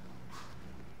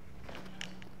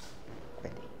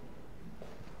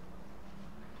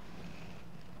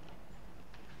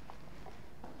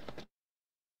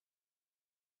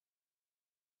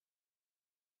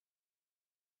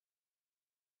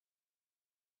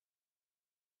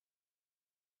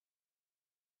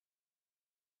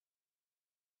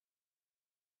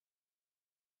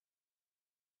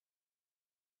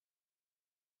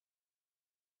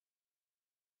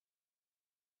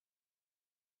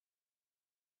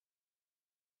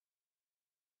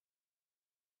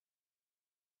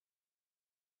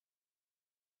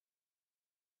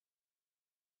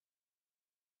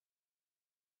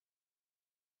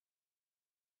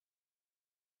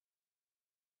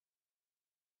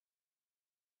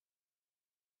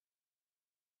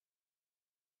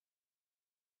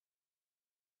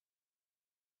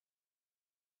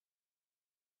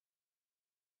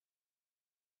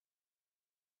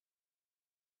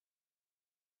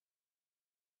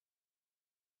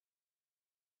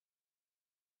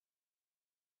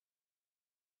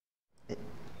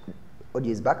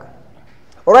 Audio is back.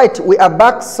 All right, we are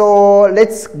back. So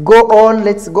let's go on.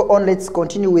 Let's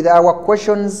continue with our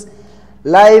questions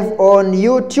live on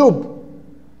YouTube.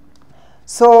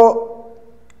 So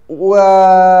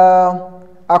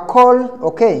a call.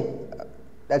 Okay,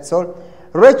 that's all.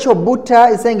 Rachel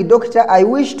Buta is saying, Doctor, I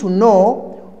wish to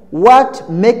know what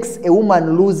makes a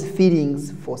woman lose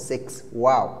feelings for sex.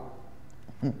 Wow.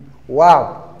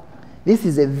 Wow. This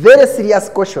is a very serious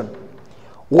question.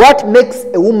 What makes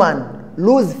a woman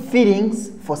lose feelings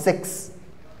for sex?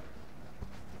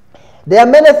 There are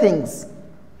many things.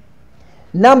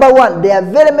 Number one, there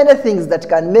are very many things that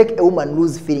can make a woman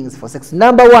lose feelings for sex.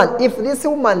 Number one, if this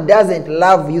woman doesn't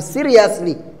love you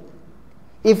seriously,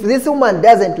 this woman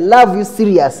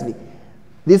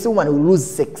will lose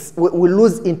sex, will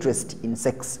lose interest in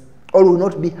sex, or will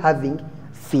not be having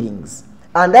feelings.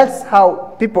 And that's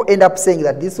how people end up saying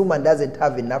that this woman doesn't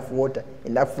have enough water,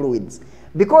 enough fluids.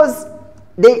 Because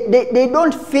they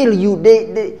don't feel you.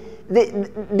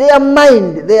 Their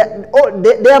mind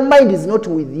is not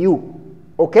with you.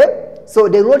 Okay? So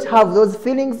they will not have those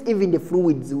feelings. Even the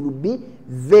fluids will be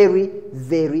very,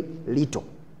 very little.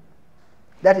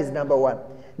 That is number one.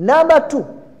 Number two,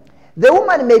 the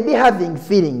woman may be having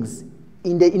feelings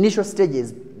in the initial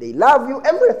stages. They love you,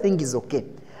 everything is okay.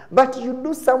 But you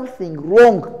do something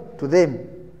wrong to them.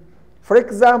 For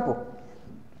example,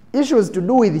 issues to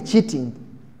do with cheating.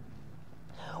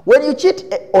 When you cheat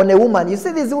on a woman, you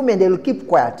see these women, they will keep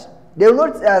quiet. They will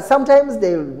not, sometimes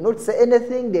they will not say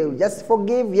anything, they will just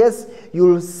forgive. Yes, you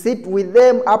will sit with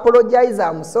them, apologize,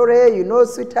 I'm sorry, you know,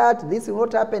 sweetheart, this will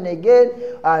not happen again,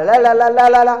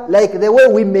 like the way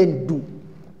women do.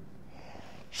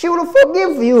 She will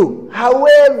forgive you.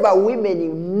 However, women,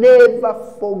 you never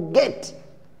forget.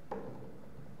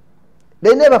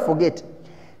 They never forget.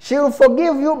 She will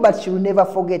forgive you, but she will never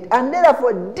forget. And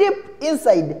therefore, deep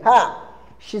inside her,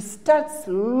 she starts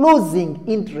losing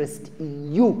interest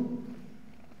in you.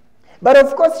 But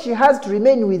of course, she has to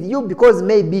remain with you because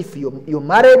maybe if you're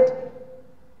married,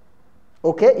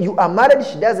 okay, you are married,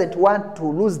 she doesn't want to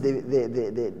lose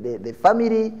the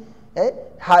family.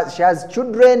 She has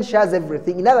children, she has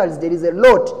everything. In other words, there is a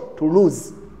lot to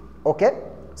lose. Okay?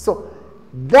 So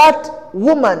that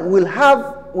woman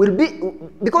will be,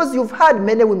 because you've heard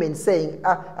many women saying,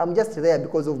 I'm just there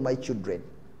because of my children.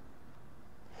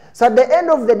 So at the end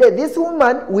of the day, this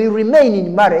woman will remain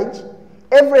in marriage.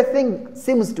 Everything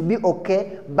seems to be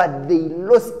okay, but they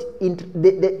lost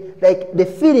like the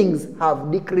feelings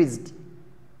have decreased.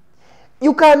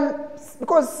 You can,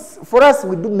 because for us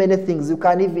we do many things. You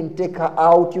can even take her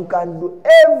out. You can do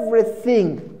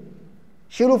everything.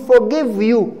 She will forgive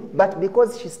you, but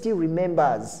because she still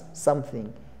remembers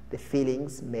something, the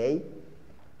feelings may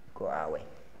go away.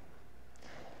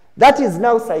 That is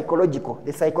now psychological,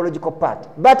 the psychological part.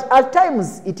 But at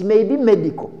times, it may be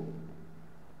medical.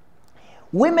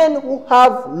 Women who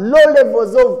have low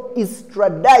levels of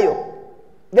estradiol,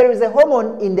 there is a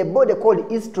hormone in the body called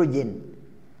estrogen,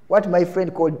 what my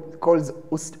friend calls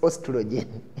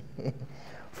estrogen.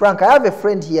 Frank, I have a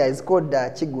friend here, he's called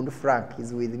Chigundu Frank.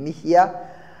 He's with me here,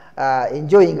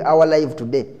 enjoying our life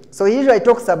today. So he usually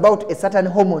talks about a certain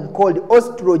hormone called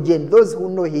estrogen. Those who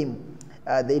know him,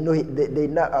 they know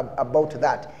about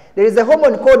that. There is a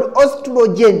hormone called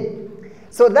estrogen.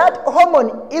 So that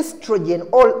hormone estrogen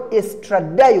or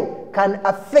estradiol can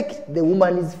affect the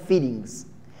woman's feelings.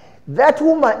 That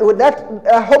hormone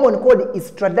called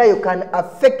estradiol can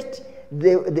affect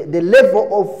the level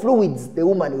of fluids the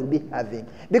woman will be having.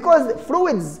 Because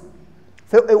fluids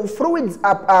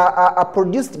are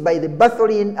produced by the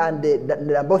Bartholin and the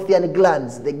Nabothian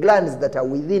glands, the glands that are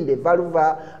within the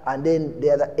vulva and then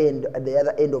the other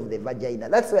end of the vagina.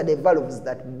 That's where the valves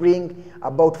that bring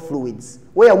about fluids,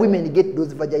 where women get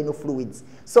those vaginal fluids.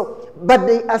 So, but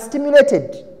they are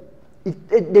stimulated.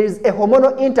 There is a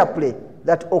hormonal interplay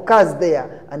that occurs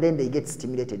there, and then they get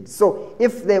stimulated. So,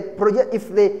 if the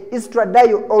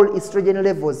estradiol or estrogen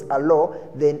levels are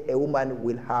low, then a woman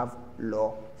will have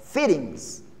low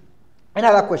feelings.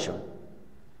 Another question.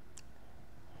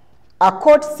 I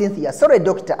caught Cynthia. Sorry,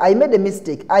 doctor, I made a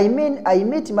mistake. I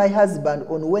meet my husband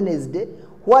on Wednesday.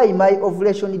 Why my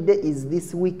ovulation day is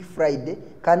this week, Friday?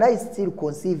 Can I still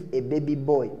conceive a baby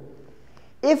boy?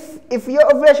 If your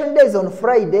ovulation day is on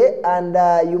Friday and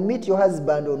you meet your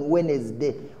husband on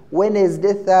Wednesday,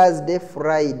 Thursday,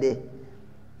 Friday,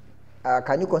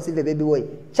 can you conceive a baby boy?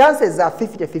 Chances are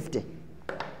 50-50.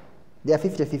 They are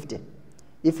 50-50.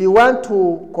 If you want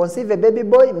to conceive a baby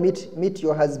boy, meet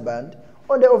your husband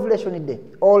on the ovulation day,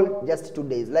 all just 2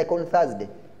 days, like on Thursday.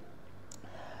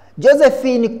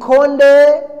 Josephine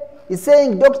Konde is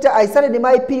saying, Doctor, I started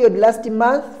my period last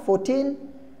month, 14.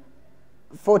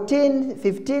 14,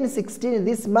 15, 16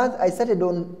 this month. I started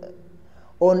on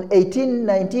 18,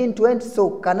 19, 20. So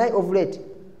can I ovulate?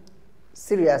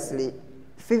 Seriously.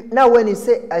 Now when you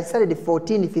say I started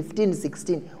 14, 15,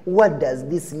 16, what does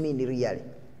this mean really?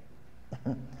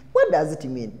 What does it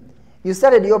mean? You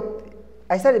started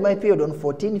I started my period on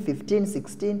 14, 15,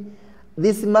 16.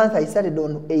 This month I started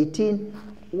on 18.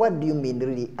 What do you mean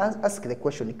really? Ask the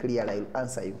question clearly, I will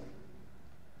answer you.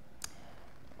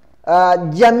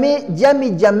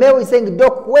 Jamel is saying,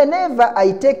 Doc, whenever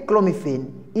I take clomiphene,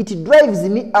 it drives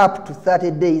me up to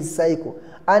 30 days cycle.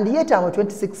 And yet I'm a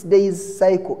 26 days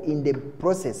cycle in the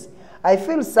process. I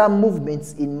feel some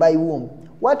movements in my womb.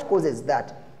 What causes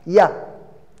that? Yeah.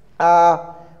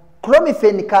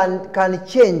 Clomiphene can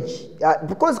change,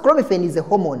 because clomiphene is a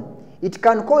hormone. It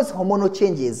can cause hormonal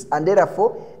changes, and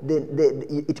therefore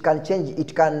it can change.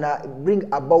 It can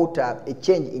bring about a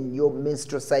change in your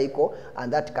menstrual cycle,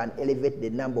 and that can elevate the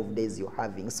number of days you're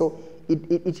having. So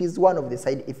it is one of the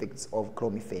side effects of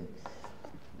clomiphene.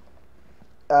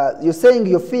 You're saying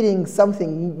you're feeling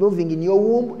something moving in your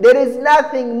womb. There is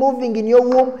nothing moving in your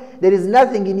womb. There is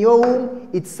nothing in your womb.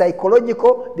 It's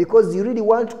psychological, because you really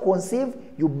want to conceive.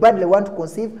 You badly want to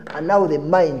conceive, and now the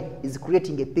mind is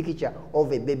creating a picture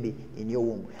of a baby in your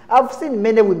womb. I've seen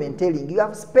many women telling you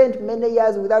have spent many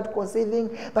years without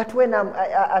conceiving, but when I'm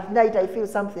at night I feel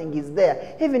something is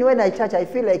there. Even when I touch, I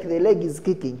feel like the leg is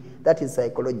kicking. That is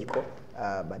psychological,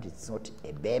 but it's not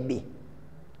a baby.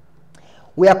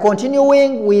 We are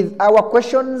continuing with our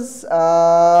questions.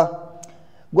 God's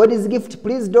gift,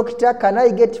 please, doctor, can I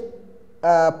get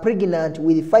pregnant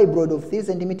with fibroid of 3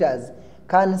 centimeters?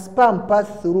 Can sperm pass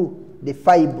through the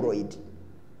fibroid?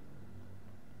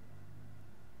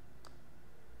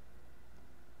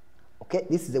 Okay,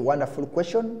 this is a wonderful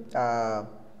question.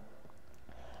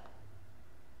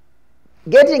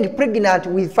 Getting pregnant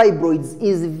with fibroids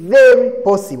is very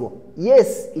possible.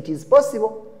 Yes, it is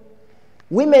possible.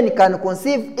 Women can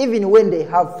conceive even when they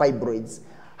have fibroids.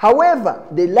 However,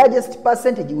 the largest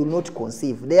percentage will not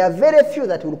conceive. There are very few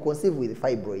that will conceive with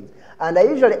fibroids. And I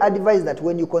usually advise that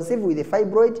when you conceive with a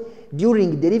fibroid,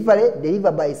 during delivery,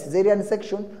 deliver by cesarean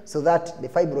section, so that the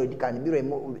fibroid can be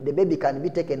removed, the baby can be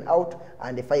taken out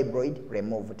and the fibroid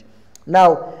removed.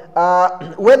 Now,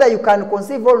 whether you can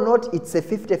conceive or not, it's a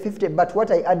 50-50, but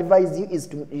what I advise you is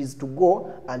to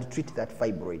go and treat that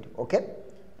fibroid, okay?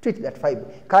 Treat that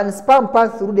fibroid. Can sperm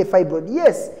pass through the fibroid?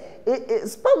 Yes.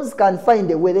 Sperms can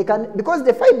find a way. They can, because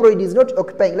the fibroid is not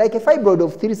occupying, like a fibroid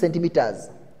of 3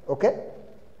 centimeters. Okay?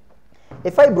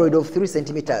 A fibroid of 3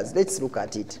 centimeters. Let's look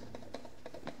at it.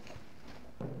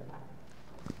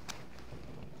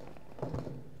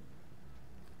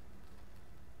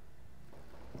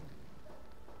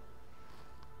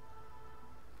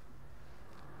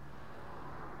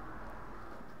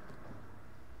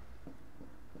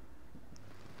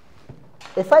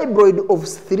 A fibroid of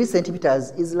 3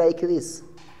 centimeters is like this.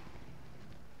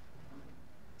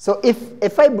 So if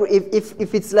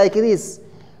it's like this,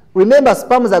 remember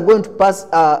sperms are going to pass,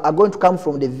 are going to come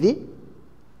from the V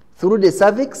through the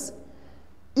cervix.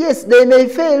 Yes, they may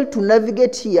fail to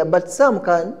navigate here, but some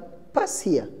can pass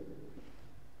here.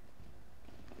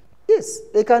 Yes,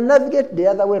 they can navigate the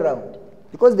other way around,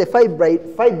 because the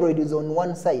fibroid is on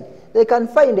one side. They can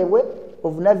find a way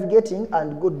of navigating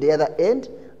and go to the other end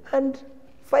and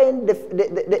find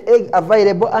the egg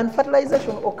available, and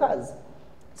fertilization occurs.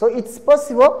 So it's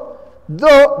possible,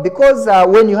 though, because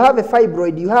when you have a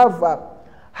fibroid, you have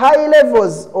high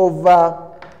levels of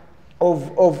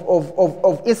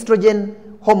estrogen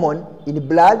hormone in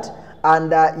blood,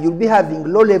 and you'll be having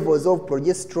low levels of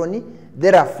progesterone.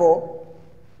 Therefore,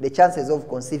 the chances of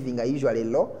conceiving are usually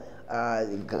low.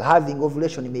 Having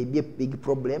ovulation may be a big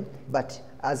problem, but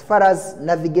as far as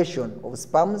navigation of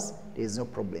sperms, there is no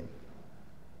problem.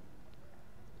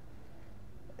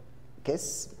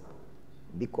 Case,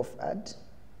 big of ad.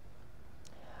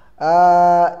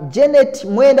 Janet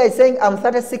Mwenda is saying, I'm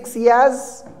 36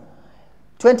 years,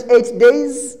 28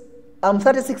 days. I'm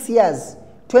 36 years,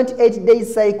 28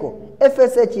 days cycle.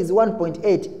 FSH is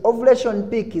 1.8. Ovulation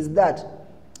peak is that.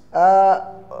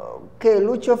 Okay,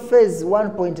 luteal phase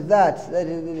 1 point that.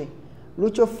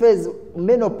 Luteal phase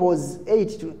menopause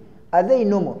 8. Are they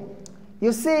normal?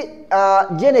 You see,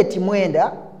 Janet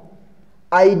Mwenda,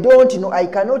 I don't know, I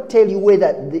cannot tell you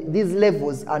whether these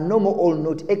levels are normal or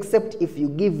not, except if you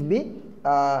give me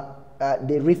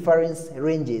the reference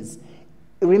ranges.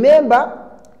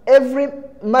 Remember, every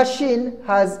machine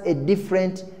has a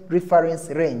different reference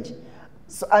range.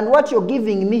 So, and what you're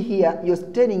giving me here, you're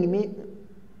telling me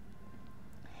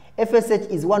FSH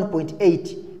is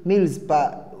 1.8 mils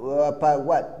per per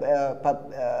what?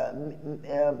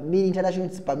 Mean international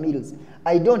units per meals.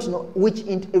 I don't know which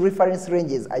reference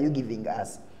ranges are you giving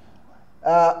us.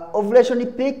 Ovulation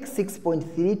peak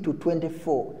 6.3 to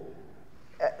 24.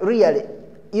 Really,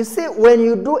 you see, when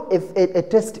you do a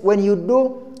test, when you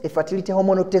do a fertility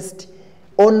hormonal test,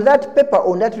 on that paper,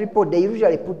 on that report, they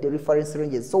usually put the reference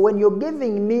ranges. So when you're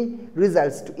giving me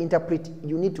results to interpret,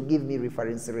 you need to give me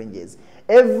reference ranges.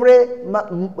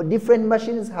 Different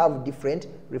machines have different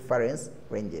reference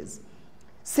ranges.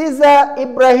 Caesar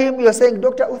Ibrahim, you're saying,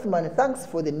 Dr. UTHUMAN, thanks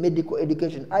for the medical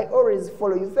education. I always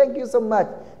follow you. Thank you so much.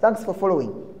 Thanks for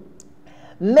following.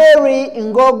 Mary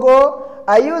Ngogo,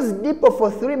 I use Depo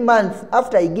for 3 months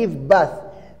after I give birth,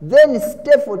 then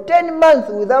stay for 10 months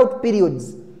without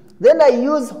periods. Then I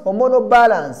use hormonal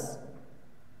balance,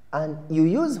 and you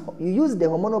use the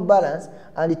hormonal balance,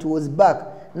 and it was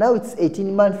back. Now it's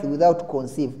 18 months without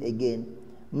conceive again.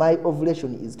 My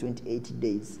ovulation is 28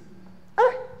 days.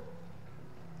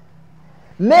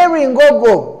 Mary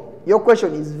Ngogo, your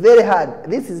question is very hard.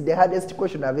 This is the hardest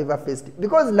question I've ever faced.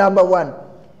 Because number one,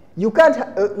 you can't,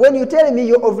 when you tell me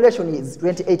your ovulation is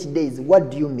 28 days, what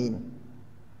do you mean?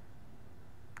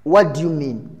 What do you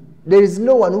mean? There is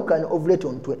no one who can ovulate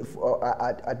on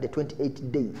at the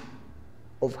 28th day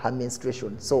of her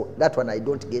menstruation. So that one I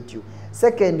don't get you.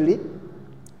 Secondly,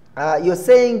 you're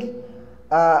saying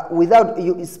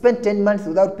you spent 10 months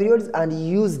without periods and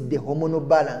use the hormonal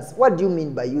balance. What do you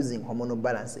mean by using hormonal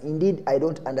balance? Indeed, I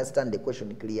don't understand the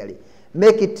question clearly.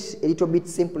 Make it a little bit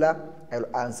simpler, I'll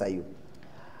answer you.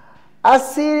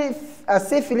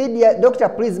 Asif Lydia, doctor,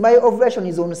 please, my ovulation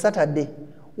is on Saturday.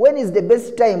 When is the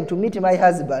best time to meet my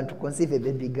husband to conceive a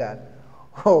baby girl?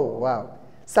 Oh, wow.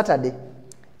 Saturday.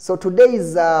 So today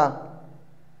is a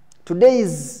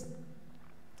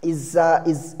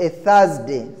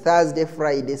Thursday. Thursday,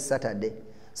 Friday, Saturday.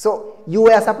 So you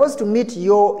were supposed to meet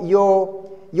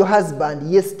your husband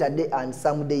yesterday and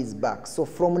some days back. So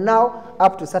from now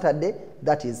up to Saturday,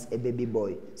 that is a baby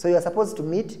boy. So you are supposed to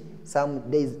meet some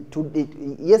days,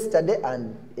 yesterday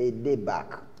and a day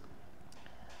back.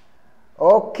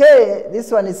 Okay,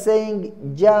 this one is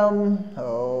saying Jamie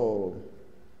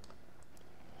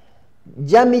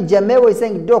Jamewo is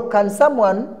saying, Doc, can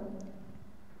someone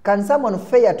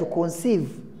fail to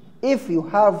conceive if you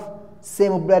have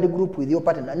same blood group with your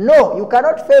partner? No, you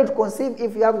cannot fail to conceive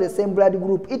if you have the same blood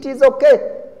group. It is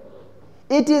okay.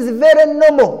 It is very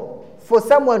normal for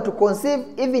someone to conceive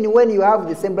even when you have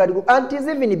the same blood group. And it is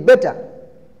even better.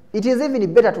 It is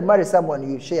even better to marry someone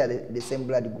you share the same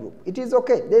blood group. It is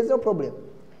okay. There is no problem.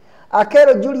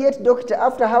 Akero Juliet, doctor,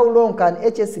 after how long can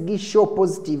HSG show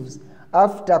positives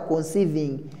after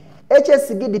conceiving?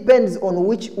 HSG depends on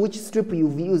which strip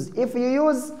you've used. If you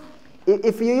use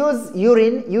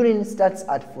urine starts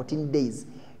at 14 days.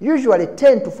 Usually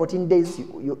 10 to 14 days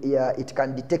it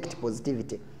can detect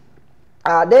positivity.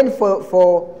 Then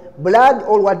for blood,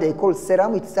 or what they call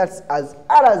serum, it starts as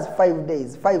early as 5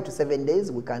 days. 5 to 7 days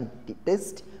we can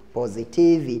test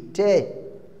positivity.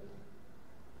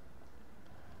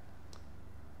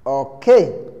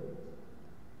 Okay.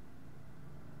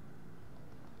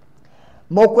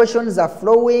 More questions are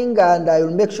flowing, and I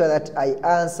will make sure that I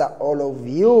answer all of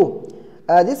you.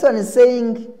 This one is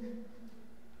saying,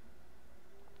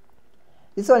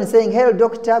 hello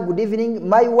doctor, good evening.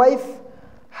 My wife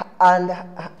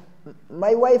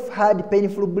had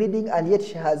painful bleeding, and yet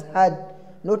she has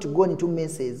not gone into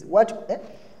menses. What?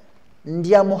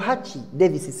 Ndiamuhachi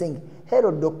Davis is saying,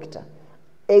 hello doctor,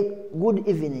 good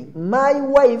evening. My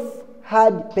wife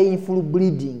had painful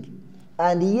bleeding,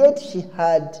 and yet she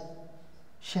had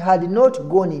not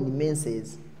gone in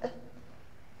menses.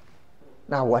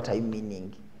 Now what are you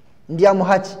meaning?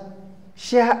 Ndiamuhachi,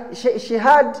 she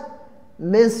had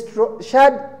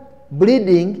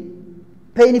bleeding,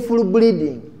 painful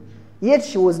bleeding, yet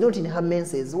she was not in her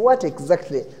menses. What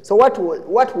exactly? So where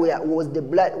was the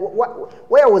blood?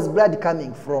 Where was blood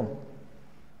coming from?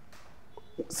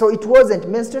 So it wasn't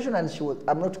menstruation, and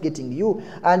I'm not getting you,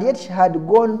 and yet she had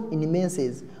gone in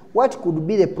menses. What could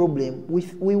be the problem?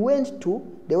 We went to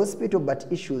the hospital, but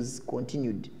issues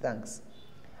continued. Thanks.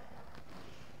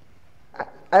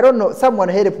 I don't know. Someone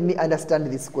help me understand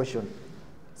this question.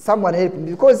 Someone help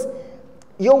me, because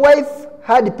your wife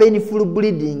had painful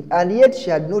bleeding, and yet she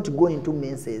had not gone into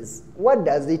menses. What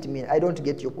does it mean? I don't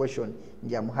get your question,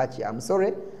 Ndiamuhachi. I'm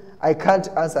sorry. I can't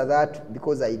answer that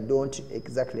because I don't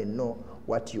exactly know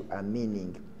what you are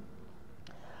meaning.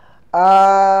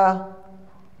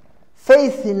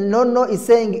 Faith no is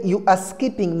saying you are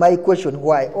skipping my question.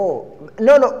 Why? Oh,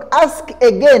 no, ask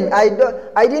again.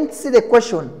 I didn't see the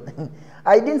question.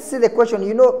 I didn't see the question.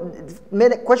 You know,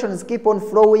 many questions keep on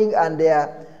flowing, and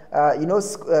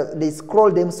they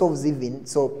scroll themselves even.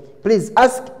 So please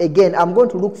ask again. I'm going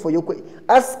to look for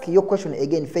ask your question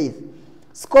again, Faith.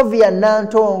 Scovia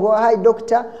Nantongo, hi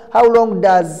doctor, how long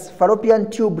does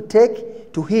fallopian tube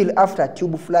take to heal after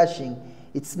tube flushing?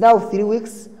 It's now 3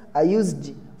 weeks. I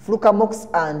used Flucamox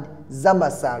and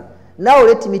Zamasal. Now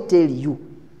let me tell you.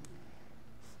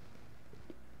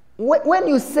 When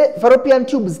you say fallopian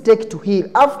tubes take to heal,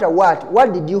 after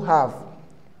what did you have?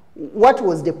 What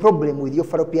was the problem with your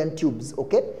fallopian tubes,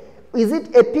 okay? Is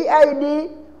it a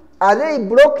PID? Are they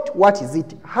blocked? What is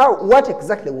it? What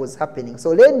exactly was happening?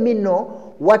 So let me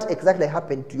know what exactly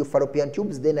happened to your fallopian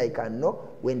tubes, then I can know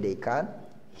when they can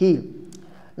heal.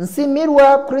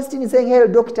 Nsimirwa Christine is saying, hey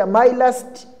doctor, my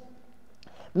last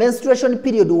menstruation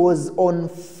period was on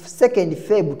 2nd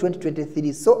Feb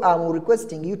 2023, so I'm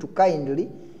requesting you to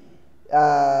kindly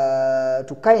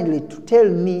tell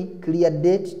me clear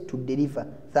date to deliver.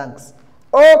 Thanks.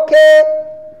 Okay.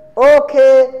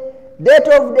 Date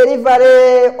of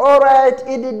delivery. All right,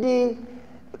 EDD.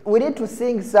 We need to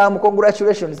sing some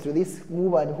congratulations to this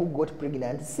woman who got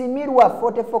pregnant. Simirwa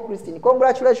 44 Christine.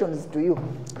 Congratulations to you.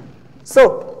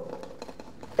 So,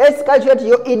 let's calculate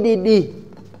your EDD.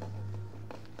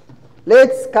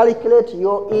 Let's calculate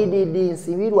your EDD,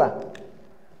 Simirwa.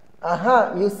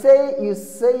 You said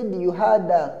you had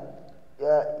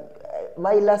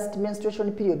my last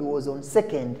menstruation period was on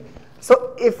 2nd.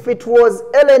 So if it was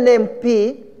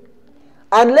LNMP,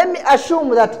 and let me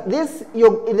assume that the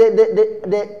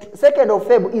 2nd of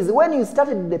Feb is when you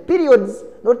started the periods,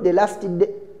 not the last day.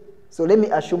 So let me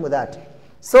assume that.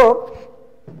 So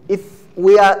if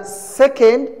we are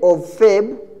 2nd of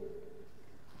Feb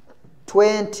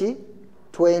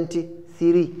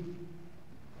 2023,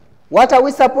 what are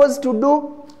we supposed to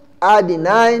do? Add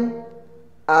 9,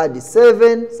 add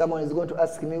 7. Someone is going to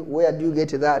ask me, where do you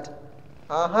get that?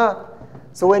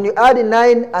 So when you add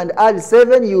 9 and add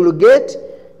 7, you will get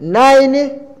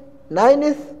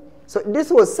 9th. So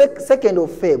this was 2nd of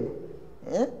Feb,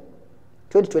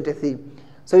 2023.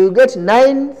 So you get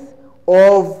 9th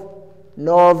of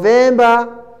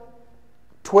November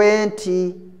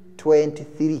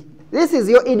 2023. This is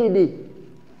your EDD.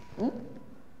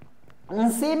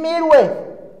 Nsimirwe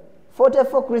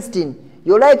 44 Christine,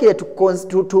 you're likely to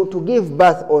give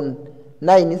birth on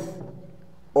 9th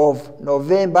of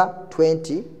November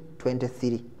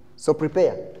 2023. So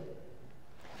prepare.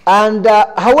 And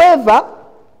however,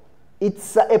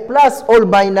 it's a plus or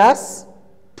minus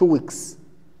 2 weeks.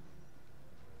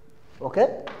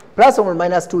 Okay? Plus or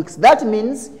minus 2 weeks. That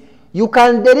means you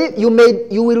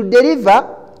will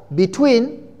deliver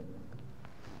between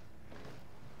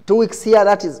 2 weeks here,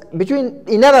 that is between,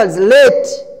 in other words,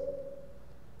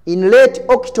 late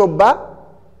October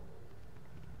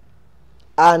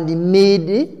and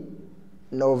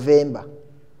mid-November.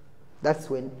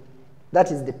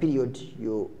 That is the period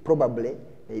you probably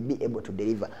may be able to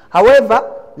deliver. However,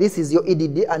 this is your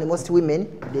EDD, and most women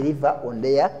deliver on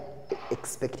their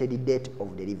expected date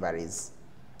of deliveries.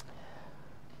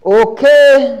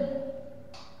 Okay.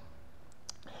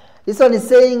 This one is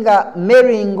saying,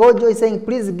 Mary Ngojo is saying,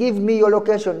 please give me your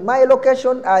location. My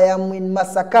location, I am in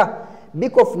Masaka,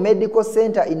 Bikoff Medical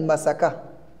Center in Masaka.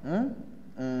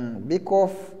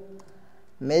 Bikoff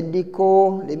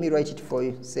Medical, let me write it for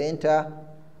you, Center,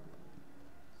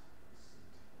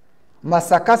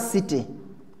 Masaka City.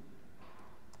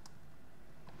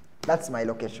 That's my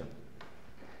location.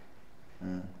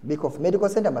 Bikoff Medical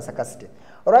Center, Masaka City.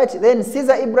 All right, then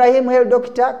Caesar Ibrahim, hey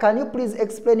doctor, can you please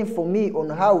explain for me on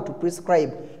how to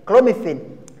prescribe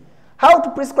clomiphene? How to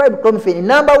prescribe clomiphene?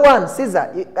 Number one,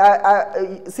 Caesar,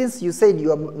 since you said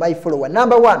you are my follower,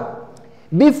 number one,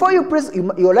 before you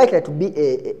you're likely to be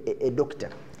a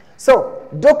doctor. So,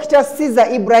 Dr. Caesar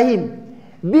Ibrahim,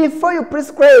 before you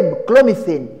prescribe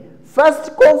clomiphene,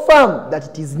 first confirm that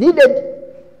it is needed.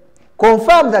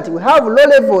 Confirm that you have low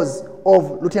levels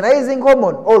of luteinizing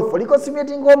hormone or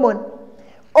follicle-stimulating hormone,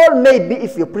 or maybe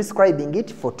if you're prescribing it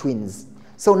for twins.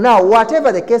 So now,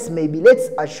 whatever the case may be, let's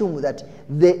assume that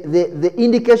the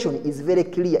indication is very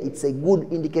clear. It's a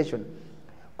good indication.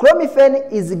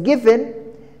 Clomiphene is given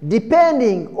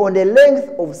depending on the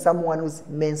length of someone's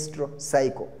menstrual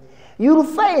cycle. You'll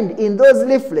find in those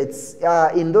leaflets,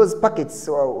 in those packets,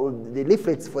 or the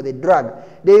leaflets for the drug,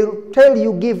 they will tell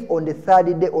you give on the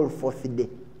 3rd day or 4th day.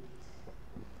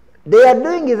 They are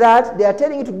doing that, they are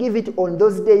telling you to give it on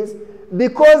those days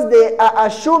because they are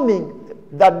assuming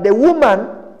that the woman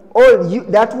or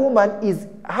that woman is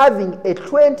having a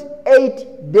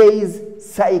 28 days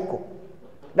cycle.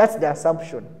 That's the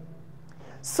assumption.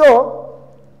 So,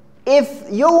 if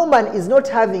your woman is not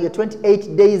having a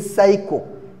 28 days cycle,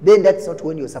 then that's not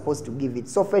when you're supposed to give it.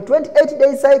 So for a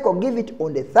 28-day cycle, give it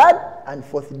on the 3rd and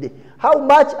 4th day. How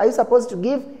much are you supposed to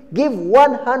give? Give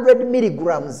 100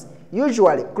 milligrams.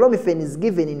 Usually, clomiphene is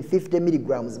given in 50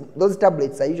 milligrams. Those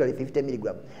tablets are usually 50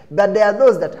 milligrams. But there are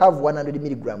those that have 100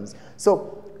 milligrams.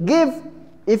 So give,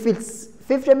 if it's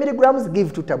 50 milligrams,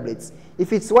 give 2 tablets.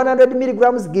 If it's 100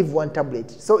 milligrams, give 1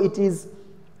 tablet. So it is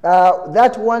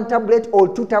that 1 tablet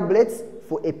or 2 tablets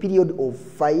for a period of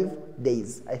 5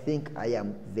 days. I think I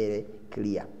am very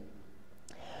clear.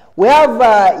 We have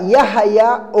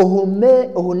Yahya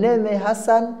Ohuneme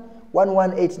Hassan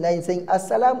 1189 saying,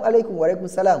 Assalamu alaikum wa alaikum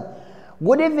salam.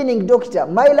 Good evening, doctor.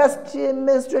 My last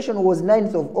menstruation was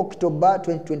 9th of October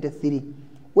 2023.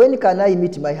 When can I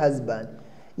meet my husband?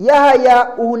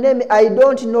 Yahya Ohuneme, I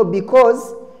don't know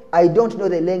because I don't know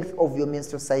the length of your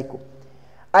menstrual cycle.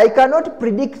 I cannot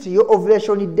predict your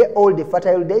ovulation day or the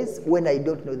fertile days when I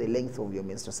don't know the length of your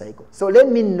menstrual cycle. So let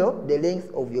me know the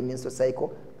length of your menstrual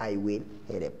cycle. I will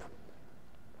help.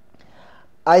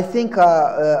 I think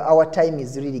our time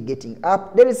is really getting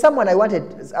up. There is someone I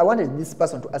wanted this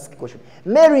person to ask a question.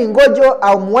 Mary Ngojo,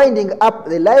 I'm winding up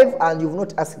the live and you've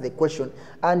not asked the question.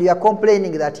 And you are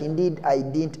complaining that indeed I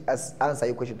didn't answer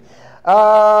your question.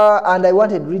 And I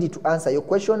wanted really to answer your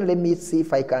question. Let me see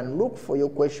if I can look for your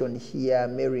question here.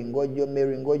 Mary Ngojo.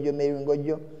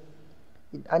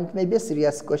 And it may be a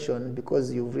serious question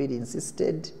because you've really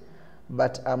insisted,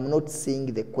 but I'm not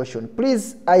seeing the question.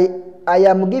 Please, I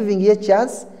am giving you a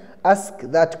chance. Ask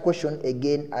that question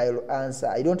again. I'll answer.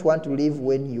 I don't want to leave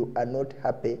when you are not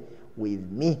happy with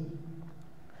me.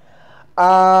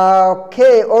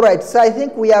 Okay, all right. So I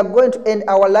think we are going to end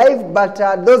our live, but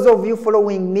those of you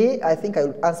following me, I think I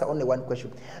will answer only one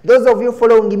question. Those of you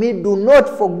following me, do not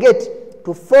forget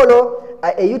to follow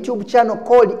a YouTube channel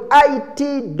called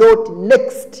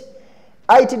it.next.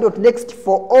 it.next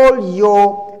for all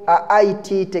your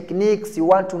IT techniques. You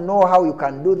want to know how you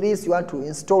can do this, you want to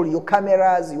install your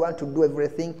cameras, you want to do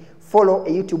everything, follow a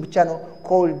YouTube channel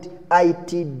called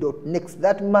it.next.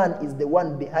 That man is the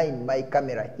one behind my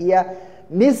camera here.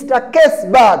 Mr.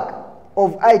 Kesberg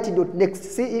of it.next,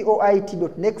 CEO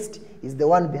it.next, is the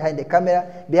one behind the camera,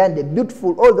 behind the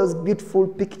beautiful, all those beautiful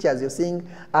pictures you're seeing,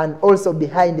 and also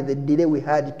behind the delay we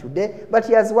had today. But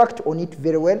he has worked on it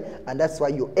very well, and that's why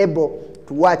you're able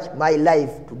to watch my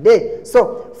live today.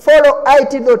 So follow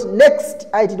it.next.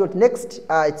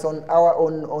 It's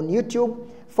on YouTube.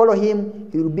 Follow him.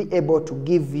 He will be able to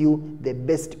give you the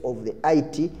best of the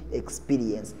IT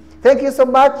experience. Thank you so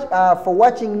much for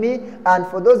watching me. And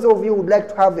for those of you who would like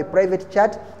to have a private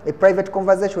chat, a private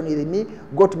conversation with me,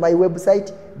 go to my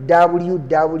website,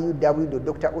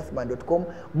 www.druthman.com.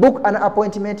 Book an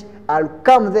appointment. I'll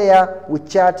come there, we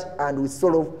chat, and we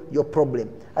solve your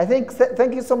problem. I think,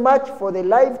 thank you so much for the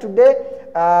live today.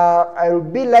 I will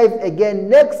be live again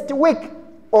next week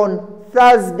on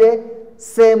Thursday,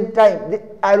 same time.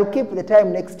 I will keep the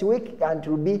time next week, and it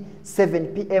will be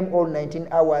 7 p.m. or 19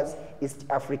 hours East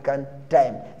African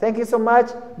time. Thank you so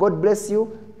much. God bless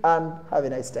you, and have a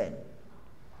nice time.